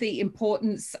see the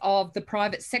importance of the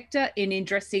private sector in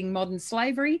addressing modern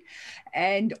slavery,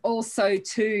 and also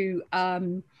to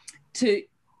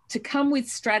come with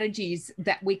strategies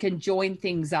that we can join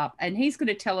things up. And he's going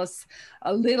to tell us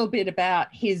a little bit about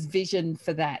his vision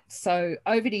for that. So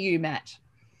over to you, Matt.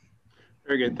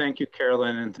 Very good. Thank you,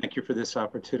 Carolyn, and thank you for this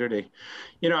opportunity.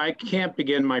 You know, I can't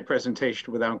begin my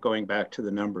presentation without going back to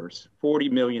the numbers. 40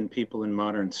 million people in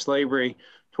modern slavery,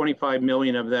 25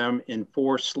 million of them in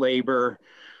forced labor,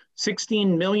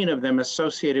 16 million of them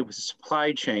associated with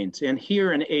supply chains. And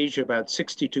here in Asia, about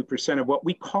 62% of what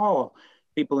we call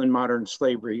people in modern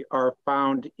slavery are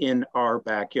found in our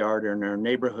backyard or in our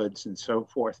neighborhoods and so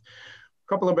forth. A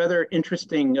couple of other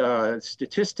interesting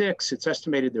statistics. It's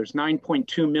estimated there's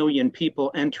 9.2 million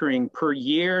people entering per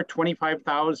year,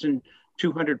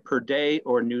 25,200 per day,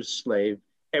 or new slave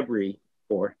every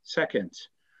 4 seconds.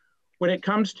 When it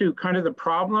comes to kind of the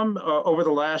problem over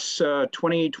the last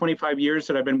 20, 25 years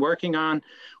that I've been working on,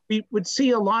 we would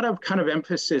see a lot of kind of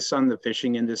emphasis on the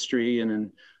fishing industry and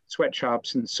in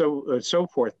sweatshops and so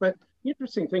forth. But the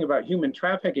interesting thing about human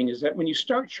trafficking is that when you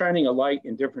start shining a light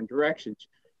in different directions,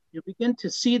 you begin to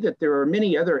see that there are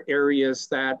many other areas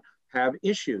that have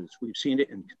issues. We've seen it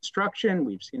in construction,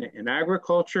 we've seen it in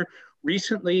agriculture.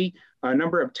 Recently, a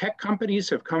number of tech companies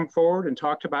have come forward and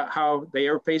talked about how they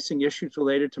are facing issues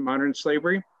related to modern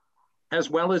slavery. As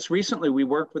well as recently, we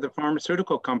worked with a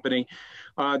pharmaceutical company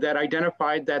that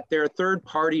identified that their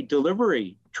third-party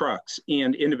delivery trucks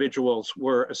and individuals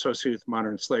were associated with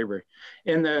modern slavery.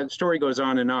 And the story goes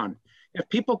on and on. If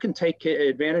people can take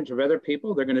advantage of other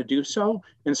people, they're going to do so.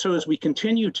 And so as we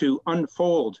continue to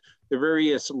unfold the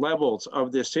various levels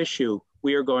of this issue,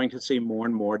 we are going to see more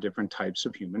and more different types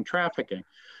of human trafficking.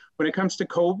 When it comes to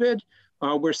COVID,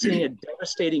 we're seeing a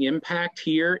devastating impact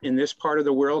here in this part of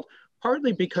the world.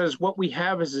 partly because what we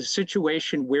have is a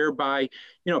situation whereby,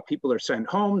 you know, people are sent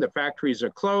home, the factories are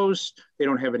closed, they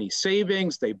don't have any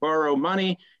savings, they borrow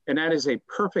money, and that is a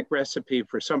perfect recipe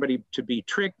for somebody to be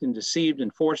tricked and deceived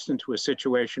and forced into a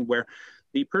situation where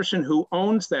the person who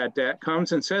owns that debt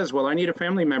comes and says, well, I need a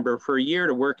family member for a year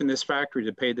to work in this factory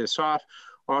to pay this off.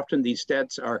 Often these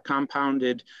debts are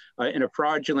compounded in a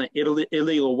fraudulent,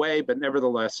 illegal way, but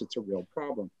nevertheless, it's a real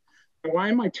problem. And why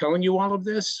am I telling you all of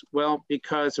this? Well,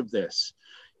 because of this.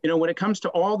 You know, when it comes to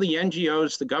all the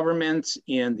NGOs, the governments,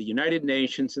 and the United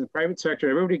Nations, and the private sector,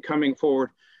 everybody coming forward,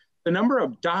 the number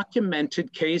of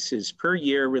documented cases per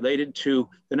year related to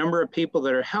the number of people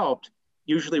that are helped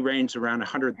usually range around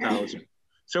 100,000.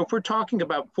 So if we're talking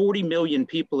about 40 million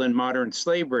people in modern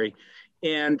slavery,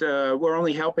 and we're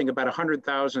only helping about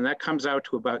 100,000, that comes out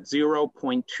to about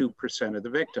 0.2% of the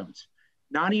victims,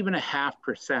 not even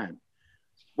 0.5%.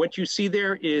 What you see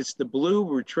there is the blue,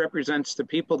 which represents the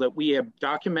people that we have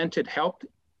documented helped.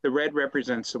 The red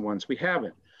represents the ones we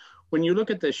haven't. When you look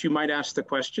at this, you might ask the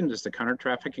question, does the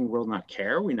counter-trafficking world not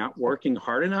care? Are we not working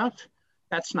hard enough?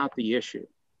 That's not the issue.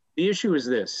 The issue is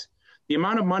this. The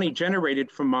amount of money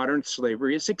generated from modern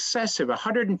slavery is excessive,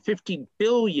 150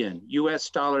 billion US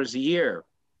dollars a year.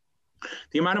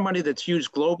 The amount of money that's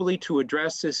used globally to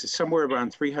address this is somewhere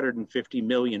around 350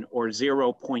 million or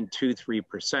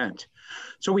 0.23%.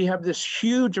 So we have this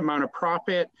huge amount of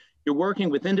profit. You're working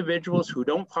with individuals who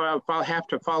don't have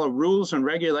to follow rules and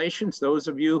regulations. Those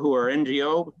of you who are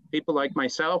NGO, people like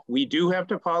myself, we do have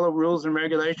to follow rules and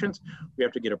regulations. We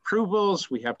have to get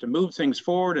approvals. We have to move things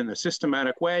forward in a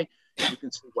systematic way. You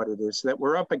can see what it is that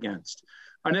we're up against.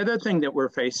 Another thing that we're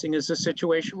facing is a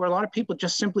situation where a lot of people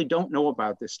just simply don't know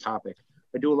about this topic.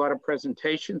 I do a lot of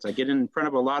presentations. I get in front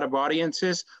of a lot of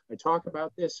audiences. I talk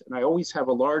about this, and I always have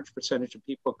a large percentage of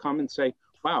people come and say,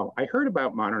 wow, I heard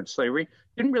about modern slavery,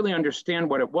 didn't really understand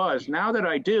what it was. Now that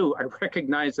I do, I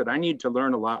recognize that I need to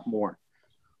learn a lot more.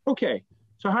 Okay,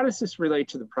 so how does this relate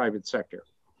to the private sector?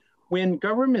 When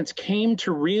governments came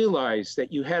to realize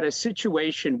that you had a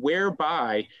situation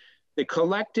whereby the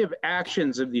collective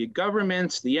actions of the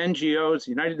governments, the NGOs,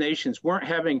 the United Nations weren't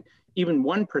having even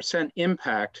 1%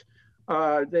 impact,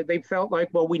 they felt like,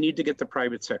 well, we need to get the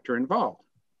private sector involved.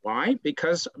 Why?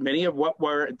 Because many of what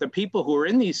were the people who are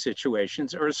in these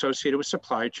situations are associated with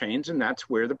supply chains, and that's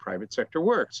where the private sector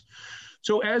works.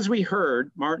 So as we heard,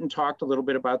 Martin talked a little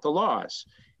bit about the laws.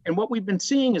 And what we've been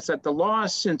seeing is that the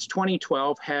laws since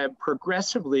 2012 have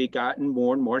progressively gotten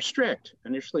more and more strict.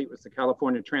 Initially, it was the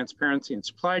California Transparency and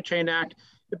Supply Chain Act.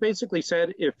 It basically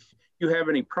said if you have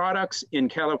any products in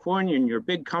California and you're a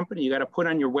big company, you got to put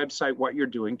on your website what you're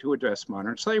doing to address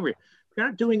modern slavery. If you're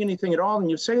not doing anything at all and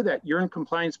you say that, you're in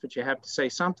compliance, but you have to say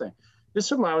something.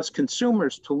 This allows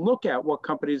consumers to look at what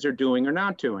companies are doing or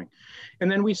not doing.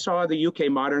 And then we saw the UK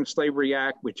Modern Slavery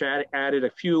Act, which added a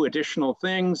few additional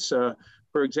things.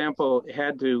 For example, it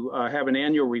had to have an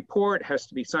annual report, has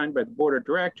to be signed by the board of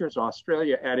directors.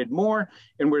 Australia added more,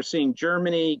 and we're seeing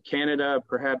Germany, Canada,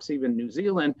 perhaps even New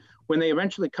Zealand, when they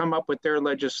eventually come up with their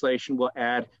legislation, will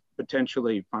add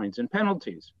potentially fines and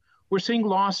penalties. We're seeing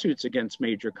lawsuits against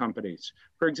major companies.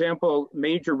 For example,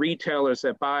 major retailers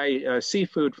that buy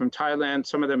seafood from Thailand,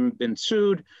 some of them have been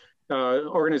sued.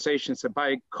 Organizations that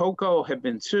buy cocoa have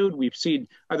been sued. We've seen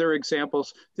other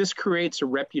examples. This creates a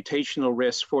reputational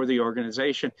risk for the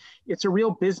organization. It's a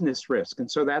real business risk, and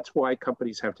so that's why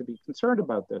companies have to be concerned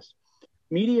about this.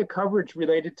 Media coverage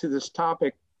related to this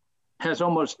topic has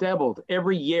almost doubled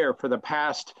every year for the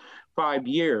past 5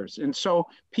 years. And so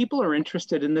people are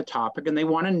interested in the topic, and they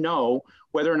want to know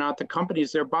whether or not the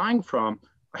companies they're buying from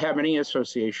have any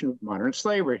association with modern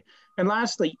slavery. And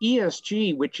lastly,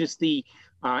 ESG, which is the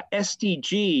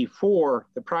SDG for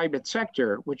the private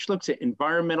sector, which looks at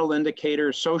environmental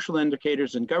indicators, social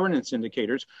indicators, and governance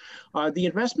indicators. The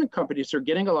investment companies are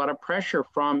getting a lot of pressure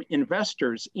from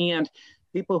investors and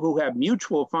people who have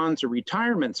mutual funds or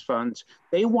retirement funds.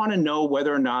 They want to know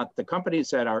whether or not the companies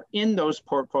that are in those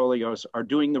portfolios are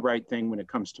doing the right thing when it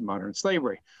comes to modern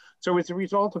slavery. So as a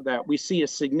result of that, we see a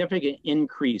significant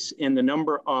increase in the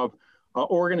number of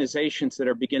organizations that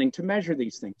are beginning to measure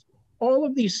these things. All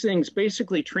of these things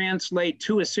basically translate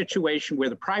to a situation where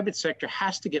the private sector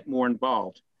has to get more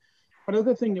involved.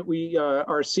 Another thing that we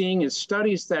are seeing is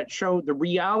studies that show the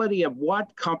reality of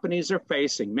what companies are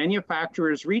facing,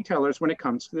 manufacturers, retailers, when it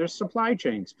comes to their supply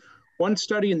chains. One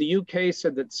study in the UK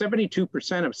said that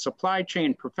 72% of supply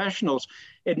chain professionals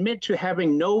admit to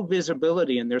having no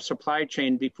visibility in their supply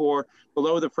chain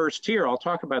below the first tier. I'll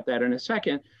talk about that in a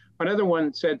second. Another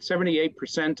one said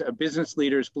 78% of business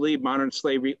leaders believe modern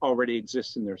slavery already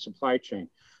exists in their supply chain.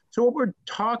 So what we're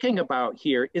talking about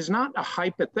here is not a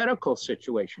hypothetical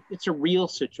situation. It's a real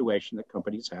situation that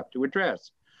companies have to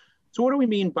address. So what do we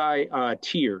mean by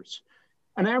tiers?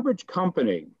 An average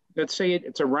company, let's say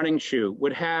it's a running shoe,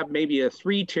 would have maybe a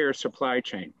 3-tier supply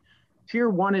chain. Tier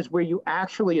 1 is where you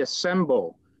actually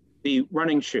assemble the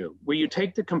running shoe, where you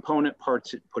take the component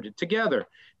parts and put it together.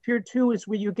 Tier 2 is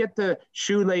where you get the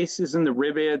shoelaces and the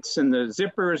rivets and the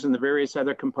zippers and the various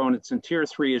other components. And Tier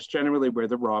 3 is generally where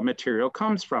the raw material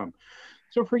comes from.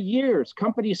 So for years,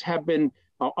 companies have been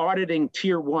auditing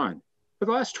Tier 1. For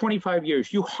the last 25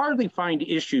 years, you hardly find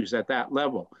issues at that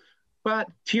level. But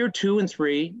Tier 2 and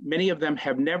 3, many of them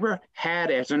have never had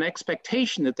as an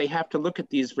expectation that they have to look at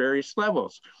these various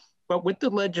levels. But with the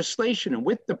legislation and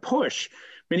with the push,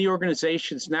 many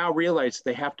organizations now realize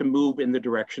they have to move in the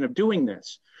direction of doing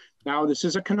this. Now, this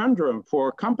is a conundrum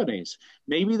for companies.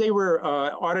 Maybe they were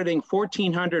auditing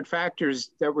 1,400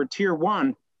 factors that were Tier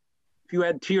 1. If you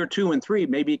add Tier 2 and 3,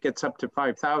 maybe it gets up to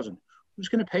 5,000. Who's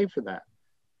going to pay for that?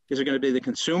 Is it going to be the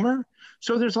consumer?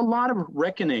 So there's a lot of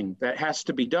reckoning that has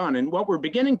to be done. And what we're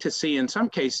beginning to see in some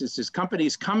cases is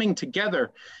companies coming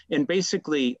together and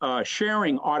basically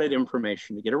sharing audit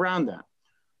information to get around that.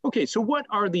 Okay, so what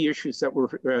are the issues that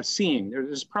we're seeing?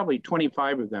 There's probably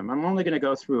 25 of them. I'm only going to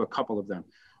go through a couple of them.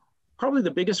 Probably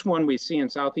the biggest one we see in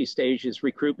Southeast Asia is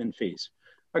recruitment fees.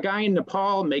 A guy in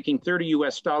Nepal making $30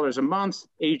 US a month,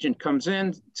 agent comes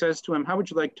in, says to him, how would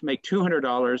you like to make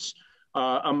 $200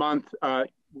 a month?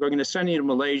 We're going to send you to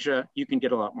Malaysia. You can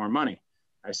get a lot more money.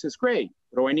 I says, great.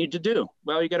 What do I need to do?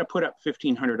 Well, you got to put up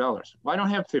 $1,500. Well, I don't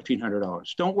have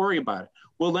 $1,500. Don't worry about it.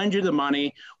 We'll lend you the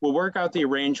money. We'll work out the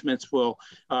arrangements. We'll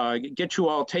get you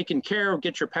all taken care of,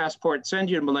 get your passport, send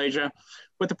you to Malaysia.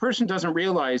 What the person doesn't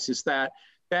realize is that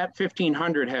that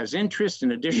 $1,500 has interest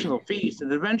and additional fees.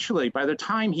 And eventually, by the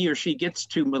time he or she gets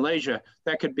to Malaysia,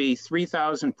 that could be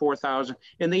 $3,000, $4,000,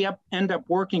 and they end up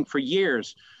working for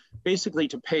years, basically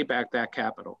to pay back that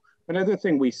capital. Another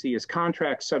thing we see is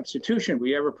contract substitution.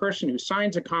 We have a person who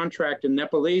signs a contract in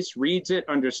Nepalese, reads it,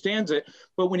 understands it,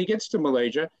 but when he gets to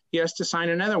Malaysia, he has to sign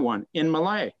another one in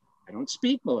Malay. I don't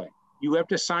speak Malay. You have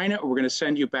to sign it or we're going to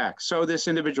send you back. So this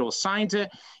individual signs it.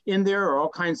 In there are all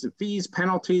kinds of fees,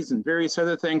 penalties, and various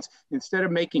other things. Instead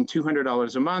of making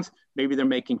 $200 a month, maybe they're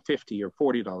making $50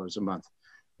 or $40 a month.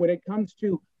 When it comes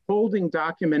to holding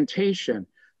documentation,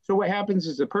 so what happens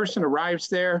is the person arrives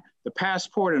there, the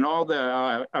passport and all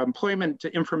the employment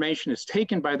information is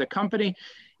taken by the company.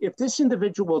 If this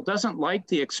individual doesn't like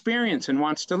the experience and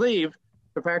wants to leave,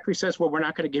 the factory says, well, we're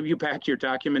not going to give you back your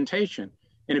documentation.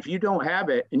 And if you don't have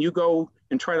it and you go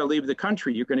and try to leave the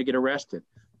country, you're going to get arrested.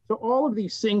 So all of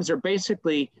these things are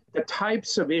basically the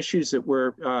types of issues that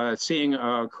we're seeing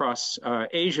across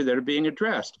Asia that are being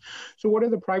addressed. So what are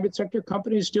the private sector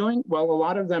companies doing? Well, a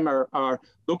lot of them are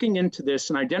looking into this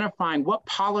and identifying what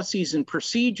policies and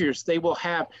procedures they will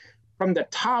have from the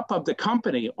top of the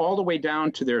company all the way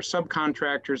down to their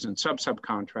subcontractors and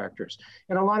subcontractors.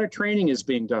 And a lot of training is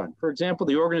being done. For example,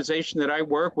 the organization that I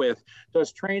work with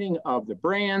does training of the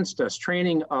brands, does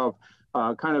training of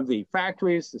kind of the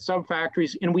factories, the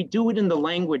sub-factories, and we do it in the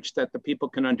language that the people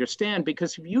can understand,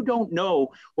 because if you don't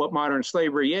know what modern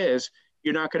slavery is,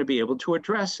 you're not going to be able to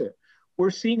address it.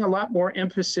 We're seeing a lot more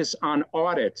emphasis on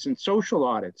audits and social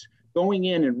audits, going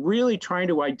in and really trying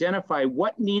to identify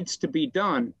what needs to be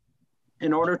done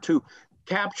in order to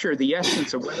capture the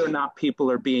essence of whether or not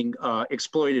people are being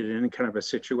exploited in any kind of a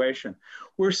situation.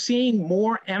 We're seeing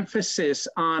more emphasis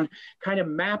on kind of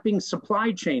mapping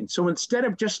supply chains. So instead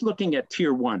of just looking at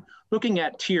Tier 1, looking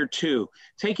at Tier 2,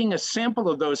 taking a sample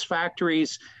of those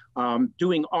factories,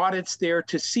 doing audits there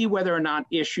to see whether or not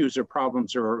issues or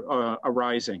problems are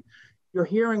arising. You're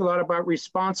hearing a lot about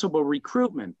responsible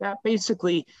recruitment. That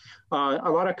basically, a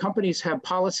lot of companies have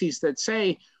policies that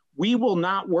say, we will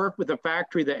not work with a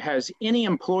factory that has any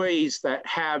employees that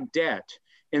have debt.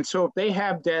 And so if they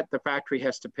have debt, the factory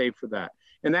has to pay for that.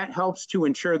 And that helps to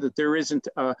ensure that there isn't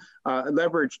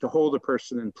leverage to hold a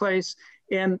person in place.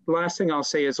 And the last thing I'll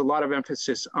say is a lot of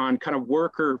emphasis on kind of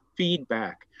worker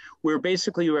feedback, where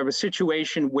basically you have a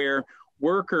situation where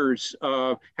workers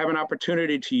have an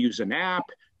opportunity to use an app,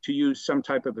 to use some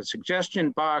type of a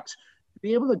suggestion box, to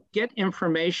be able to get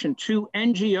information to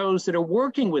NGOs that are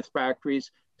working with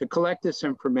factories to collect this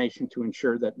information to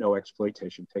ensure that no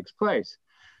exploitation takes place.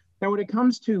 Now, when it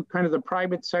comes to kind of the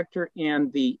private sector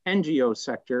and the NGO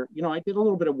sector, you know, I did a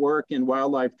little bit of work in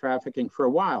wildlife trafficking for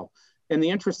a while. And the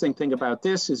interesting thing about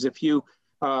this is if you,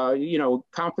 you know,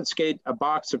 confiscate a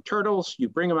box of turtles, you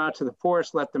bring them out to the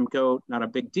forest, let them go, not a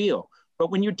big deal. But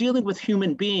when you're dealing with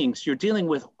human beings, you're dealing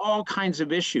with all kinds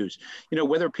of issues. You know,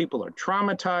 whether people are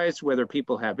traumatized, whether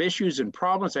people have issues and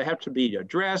problems that have to be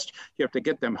addressed, you have to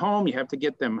get them home, you have to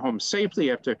get them home safely,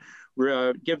 you have to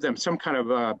give them some kind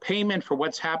of payment for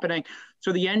what's happening.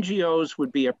 So the NGOs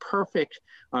would be a perfect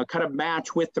kind of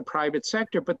match with the private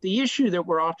sector. But the issue that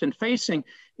we're often facing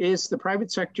is the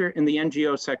private sector and the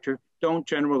NGO sector don't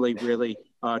generally really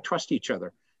trust each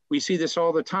other. We see this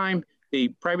all the time. The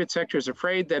private sector is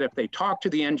afraid that if they talk to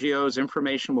the NGOs,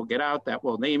 information will get out that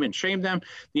will name and shame them.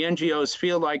 The NGOs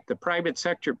feel like the private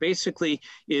sector basically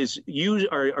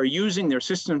are using their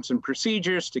systems and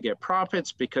procedures to get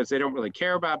profits because they don't really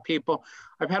care about people.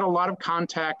 I've had a lot of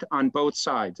contact on both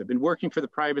sides. I've been working for the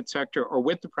private sector or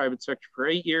with the private sector for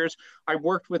 8 years. I've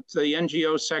worked with the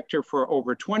NGO sector for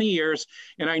over 20 years,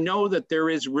 and I know that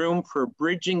there is room for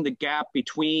bridging the gap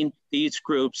between these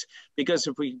groups, because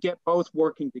if we get both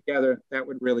working together, that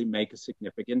would really make a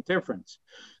significant difference.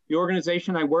 The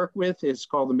organization I work with is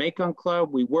called the Mekong Club.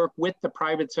 We work with the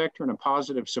private sector in a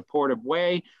positive, supportive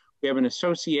way. We have an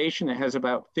association that has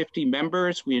about 50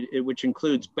 members, which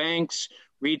includes banks,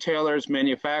 retailers,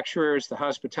 manufacturers, the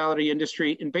hospitality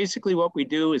industry. And basically what we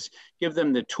do is give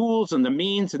them the tools and the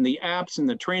means and the apps and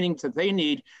the trainings that they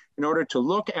need in order to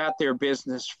look at their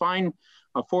business, find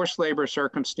forced labor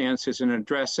circumstances and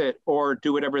address it, or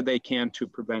do whatever they can to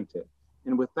prevent it.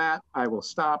 And with that, I will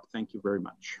stop. Thank you very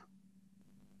much.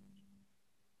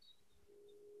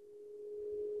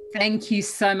 Thank you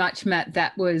so much, Matt.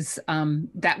 That was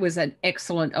an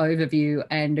excellent overview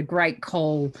and a great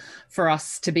call for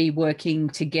us to be working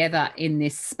together in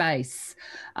this space.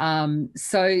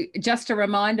 So just a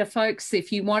reminder, folks,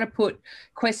 if you want to put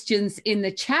questions in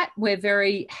the chat, we're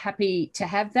very happy to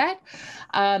have that.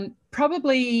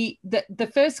 Probably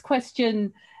the first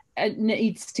question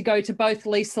needs to go to both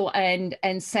Leisl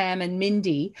and Sam and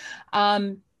Mndy.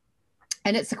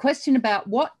 And it's a question about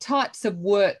what types of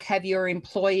work have your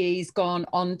employees gone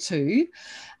on to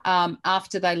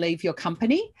after they leave your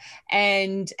company,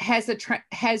 and has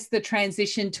the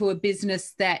transition to a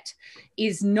business that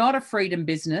is not a freedom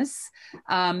business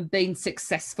been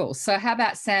successful? So how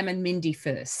about Sam and Mndy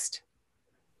first?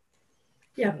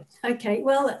 Yeah, okay.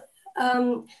 Well,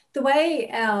 the way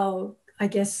our, I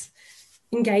guess,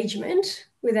 engagement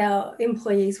with our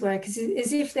employees work is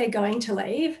if they're going to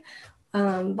leave,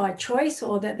 by choice,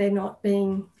 or that they're not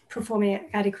performing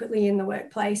adequately in the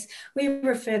workplace, we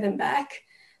refer them back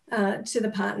to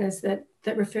the partners that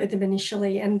referred them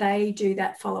initially, and they do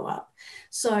that follow-up.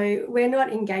 So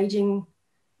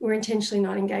we're intentionally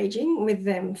not engaging with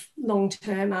them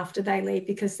long-term after they leave,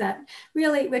 because that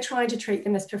really, we're trying to treat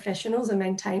them as professionals and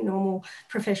maintain normal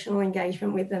professional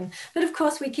engagement with them. But of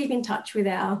course, we keep in touch with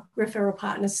our referral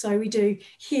partners, so we do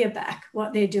hear back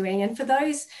what they're doing. And for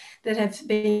those that have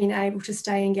been able to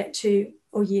stay and get 2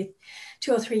 or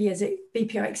 3 years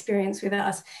BPO experience with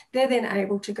us, they're then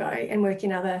able to go and work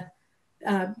in other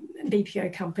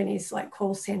BPO companies like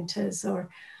call centres or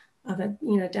other,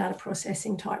 data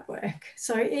processing type work.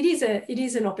 So it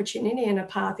is an opportunity and a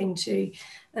path into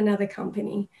another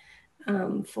company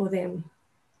for them.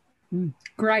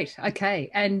 Great. Okay.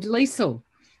 And Leisl?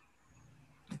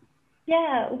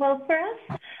 Yeah, well, for us,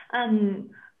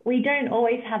 we don't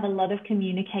always have a lot of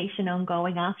communication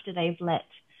ongoing after they've left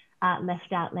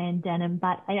Outland Denim,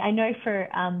 but I know for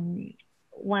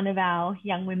one of our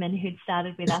young women who'd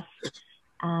started with us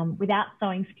without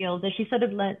sewing skills, as she sort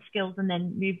of learnt skills and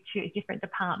then moved to different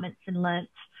departments and learnt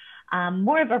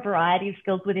more of a variety of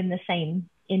skills within the same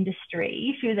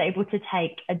industry, she was able to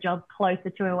take a job closer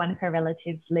to where one of her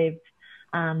relatives lived,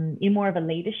 in more of a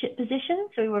leadership position.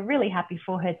 So we were really happy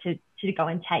for her to go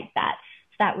and take that.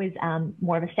 So that was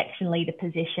more of a section leader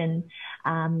position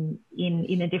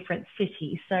in a different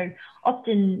city. So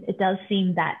often it does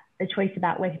seem that the choice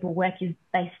about where people work is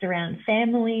based around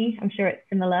family. I'm sure it's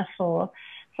similar for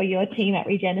your team at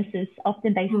Regenesys,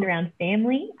 often based around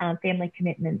family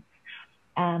commitments,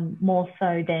 more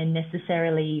so than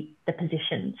necessarily the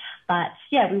position. But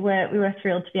yeah, we were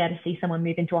thrilled to be able to see someone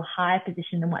move into a higher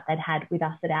position than what they'd had with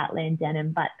us at Outland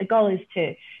Denim. But the goal is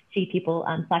to see people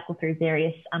cycle through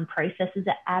various processes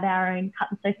at our own cut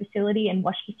and sew facility and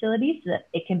wash facilities, so that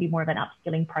it can be more of an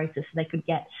upskilling process, so they could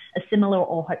get a similar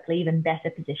or hopefully even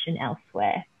better position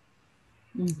elsewhere.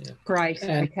 Yeah. Great.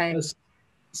 And okay.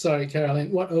 Sorry,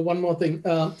 Carolyn, one more thing.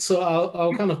 So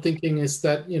our kind of thinking is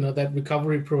that, that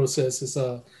recovery process is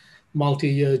a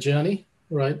multi-year journey,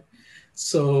 right?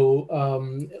 So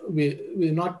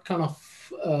we're not kind of,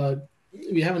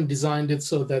 we haven't designed it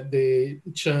so that they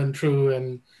churn through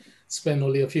and spend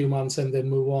only a few months and then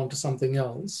move on to something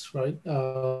else, right?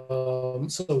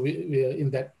 So we are in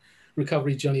that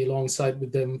recovery journey alongside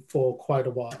with them for quite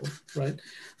a while, right?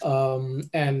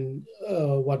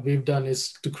 What we've done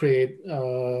is to create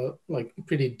like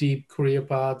pretty deep career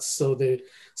paths. So they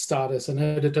start as an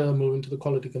editor, move into the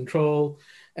quality control,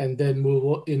 and then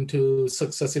move into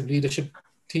successive leadership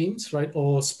teams, right?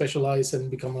 Or specialize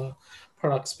and become a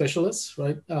product specialist,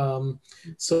 right?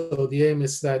 So the aim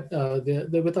is that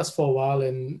they're with us for a while,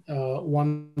 and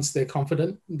once they're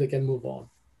confident, they can move on.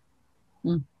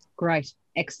 Great,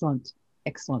 excellent,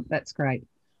 excellent. That's great.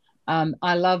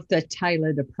 I love the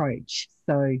tailored approach.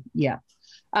 So yeah.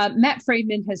 Matt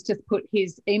Friedman has just put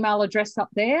his email address up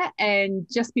there, and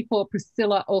just before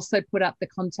Priscilla also put up the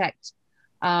contact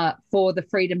for the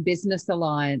Freedom Business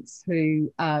Alliance,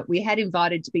 who we had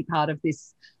invited to be part of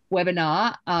this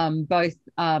webinar. Both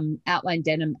Outland,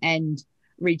 Denim and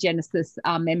Regenesys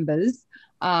are members,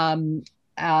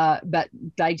 but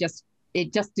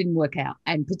it just didn't work out,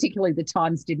 and particularly the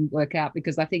times didn't work out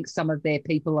because I think some of their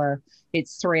people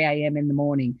it's 3 a.m. in the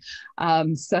morning.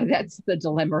 So that's the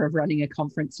dilemma of running a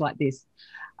conference like this.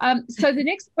 So the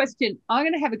next question, I'm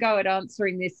going to have a go at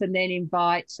answering this and then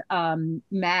invite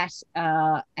Matt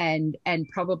and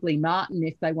probably Martin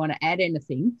if they want to add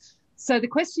anything. So the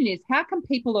question is, how can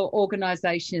people or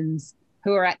organisations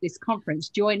who are at this conference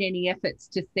join any efforts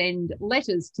to send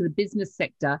letters to the business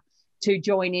sector to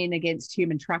join in against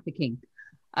human trafficking?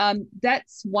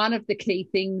 That's one of the key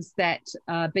things that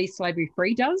Be Slavery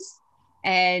Free does,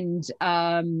 and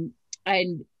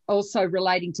also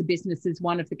relating to business is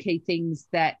one of the key things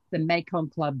that the Mekong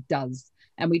Club does,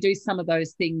 and we do some of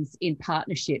those things in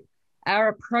partnership. Our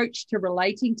approach to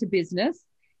relating to business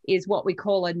is what we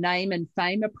call a name and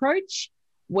fame approach,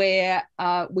 where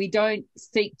we don't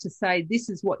seek to say this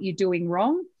is what you're doing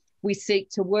wrong. We seek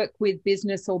to work with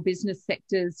business or business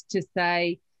sectors to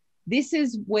say, this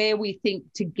is where we think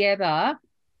together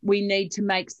we need to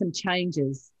make some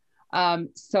changes.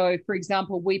 So, for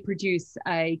example, we produce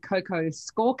a COCO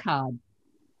scorecard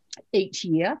each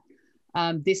year.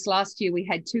 This last year, we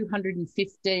had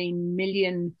 215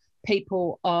 million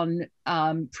people on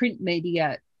print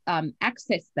media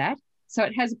access that. So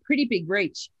it has a pretty big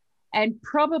reach. And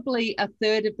probably a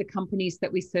third of the companies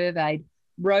that we surveyed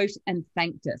wrote and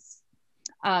thanked us.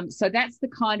 So that's the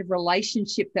kind of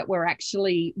relationship that we're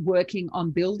actually working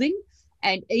on building.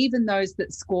 And even those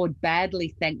that scored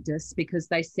badly thanked us because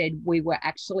they said we were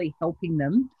actually helping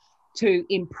them to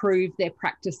improve their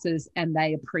practices, and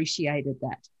they appreciated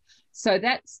that. So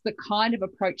that's the kind of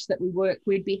approach that we work.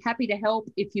 We'd be happy to help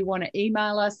if you want to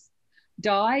email us,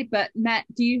 Di. But Matt,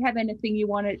 do you have anything you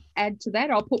want to add to that?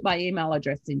 I'll put my email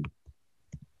address in.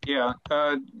 Yeah,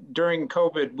 during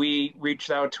COVID, we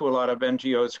reached out to a lot of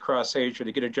NGOs across Asia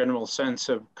to get a general sense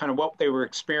of kind of what they were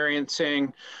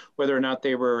experiencing, whether or not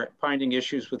they were finding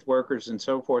issues with workers and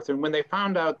so forth. And when they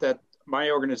found out that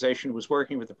my organization was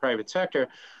working with the private sector,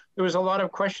 there was a lot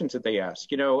of questions that they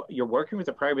asked. You know, you're working with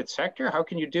the private sector? How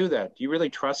can you do that? Do you really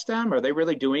trust them? Are they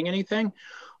really doing anything?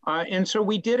 And so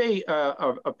we did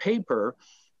a paper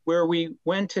where we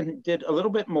went and did a little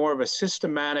bit more of a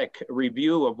systematic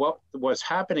review of what was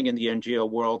happening in the NGO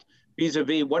world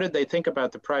vis-a-vis what did they think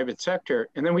about the private sector.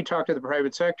 And then we talked to the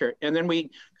private sector, and then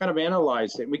we kind of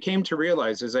analyzed it. We came to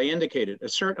realize, as I indicated, a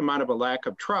certain amount of a lack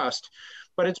of trust,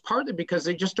 but it's partly because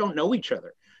they just don't know each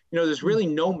other. You know, there's really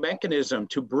no mechanism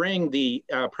to bring the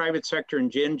private sector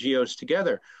and NGOs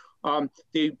together.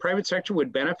 The private sector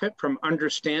would benefit from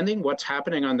understanding what's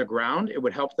happening on the ground. It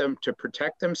would help them to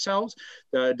protect themselves.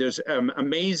 There's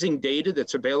amazing data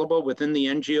that's available within the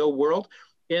NGO world.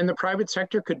 And the private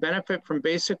sector could benefit from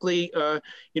basically,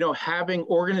 having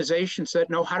organizations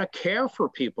that know how to care for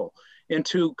people and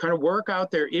to kind of work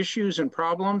out their issues and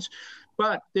problems.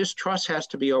 But this trust has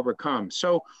to be overcome.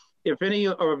 So if any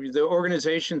of the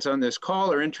organizations on this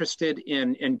call are interested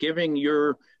in giving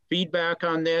your feedback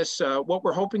on this, what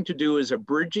we're hoping to do is a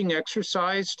bridging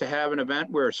exercise to have an event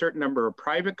where a certain number of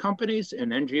private companies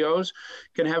and NGOs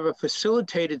can have a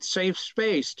facilitated safe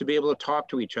space to be able to talk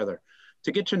to each other,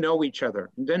 to get to know each other,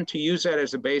 and then to use that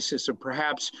as a basis of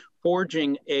perhaps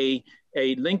forging a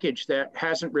linkage that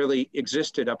hasn't really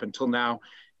existed up until now,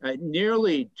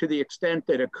 nearly to the extent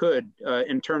that it could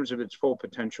in terms of its full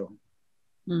potential.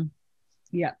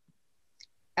 Yeah,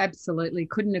 absolutely.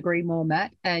 Couldn't agree more,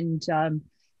 Matt. And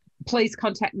please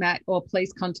contact Matt, or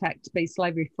please contact Be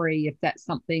Slavery Free if that's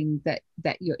something that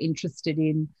you're interested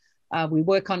in. We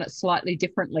work on it slightly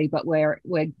differently, but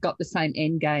we've got the same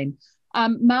end game.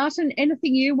 Martin,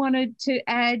 anything you wanted to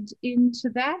add into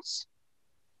that?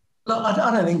 Look,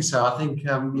 I don't think so. I think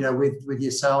with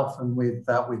yourself and with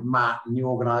Matt and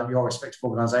your respective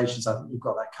organisations, I think you've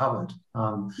got that covered.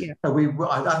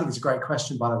 I think it's a great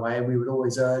question, by the way, and we would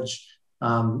always urge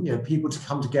people to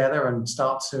come together and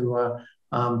start to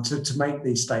make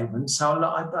these statements.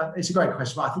 So it's a great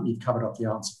question, but I think you've covered up the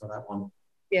answer for that one.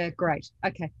 Yeah, great.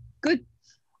 Okay, good.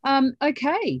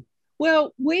 Okay.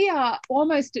 Well, we are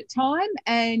almost at time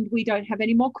and we don't have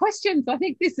any more questions. I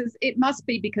think it must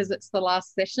be because it's the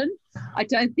last session. I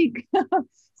don't think,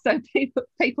 so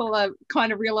people are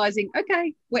kind of realising,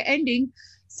 okay, we're ending.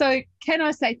 So can I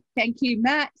say thank you,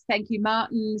 Matt, thank you,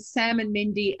 Martin, Sam and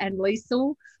Mndy and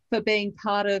Leisl for being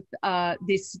part of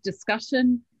this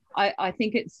discussion. I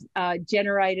think it's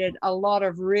generated a lot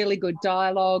of really good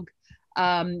dialogue.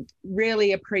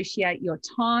 Really appreciate your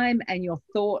time and your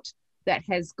thought that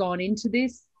has gone into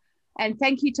this. And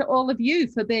thank you to all of you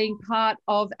for being part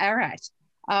of ARAT.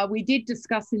 We did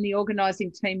discuss in the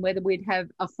organising team whether we'd have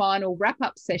a final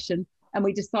wrap-up session, and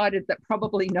we decided that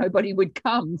probably nobody would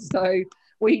come. So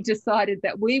we decided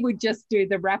that we would just do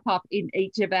the wrap-up in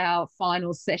each of our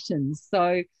final sessions.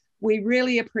 So we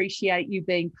really appreciate you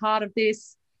being part of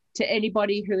this. To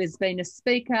anybody who has been a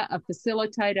speaker, a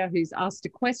facilitator, who's asked a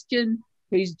question,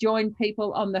 who's joined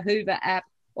people on the Hoover app,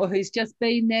 or who's just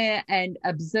been there and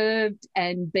observed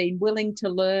and been willing to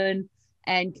learn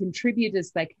and contribute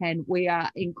as they can, we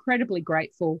are incredibly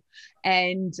grateful.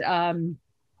 And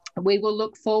we will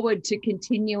look forward to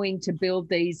continuing to build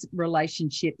these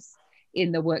relationships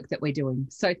in the work that we're doing.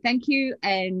 So thank you.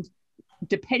 And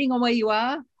depending on where you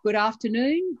are, good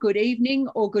afternoon, good evening,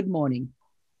 or good morning.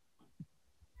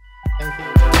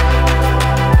 Thank you.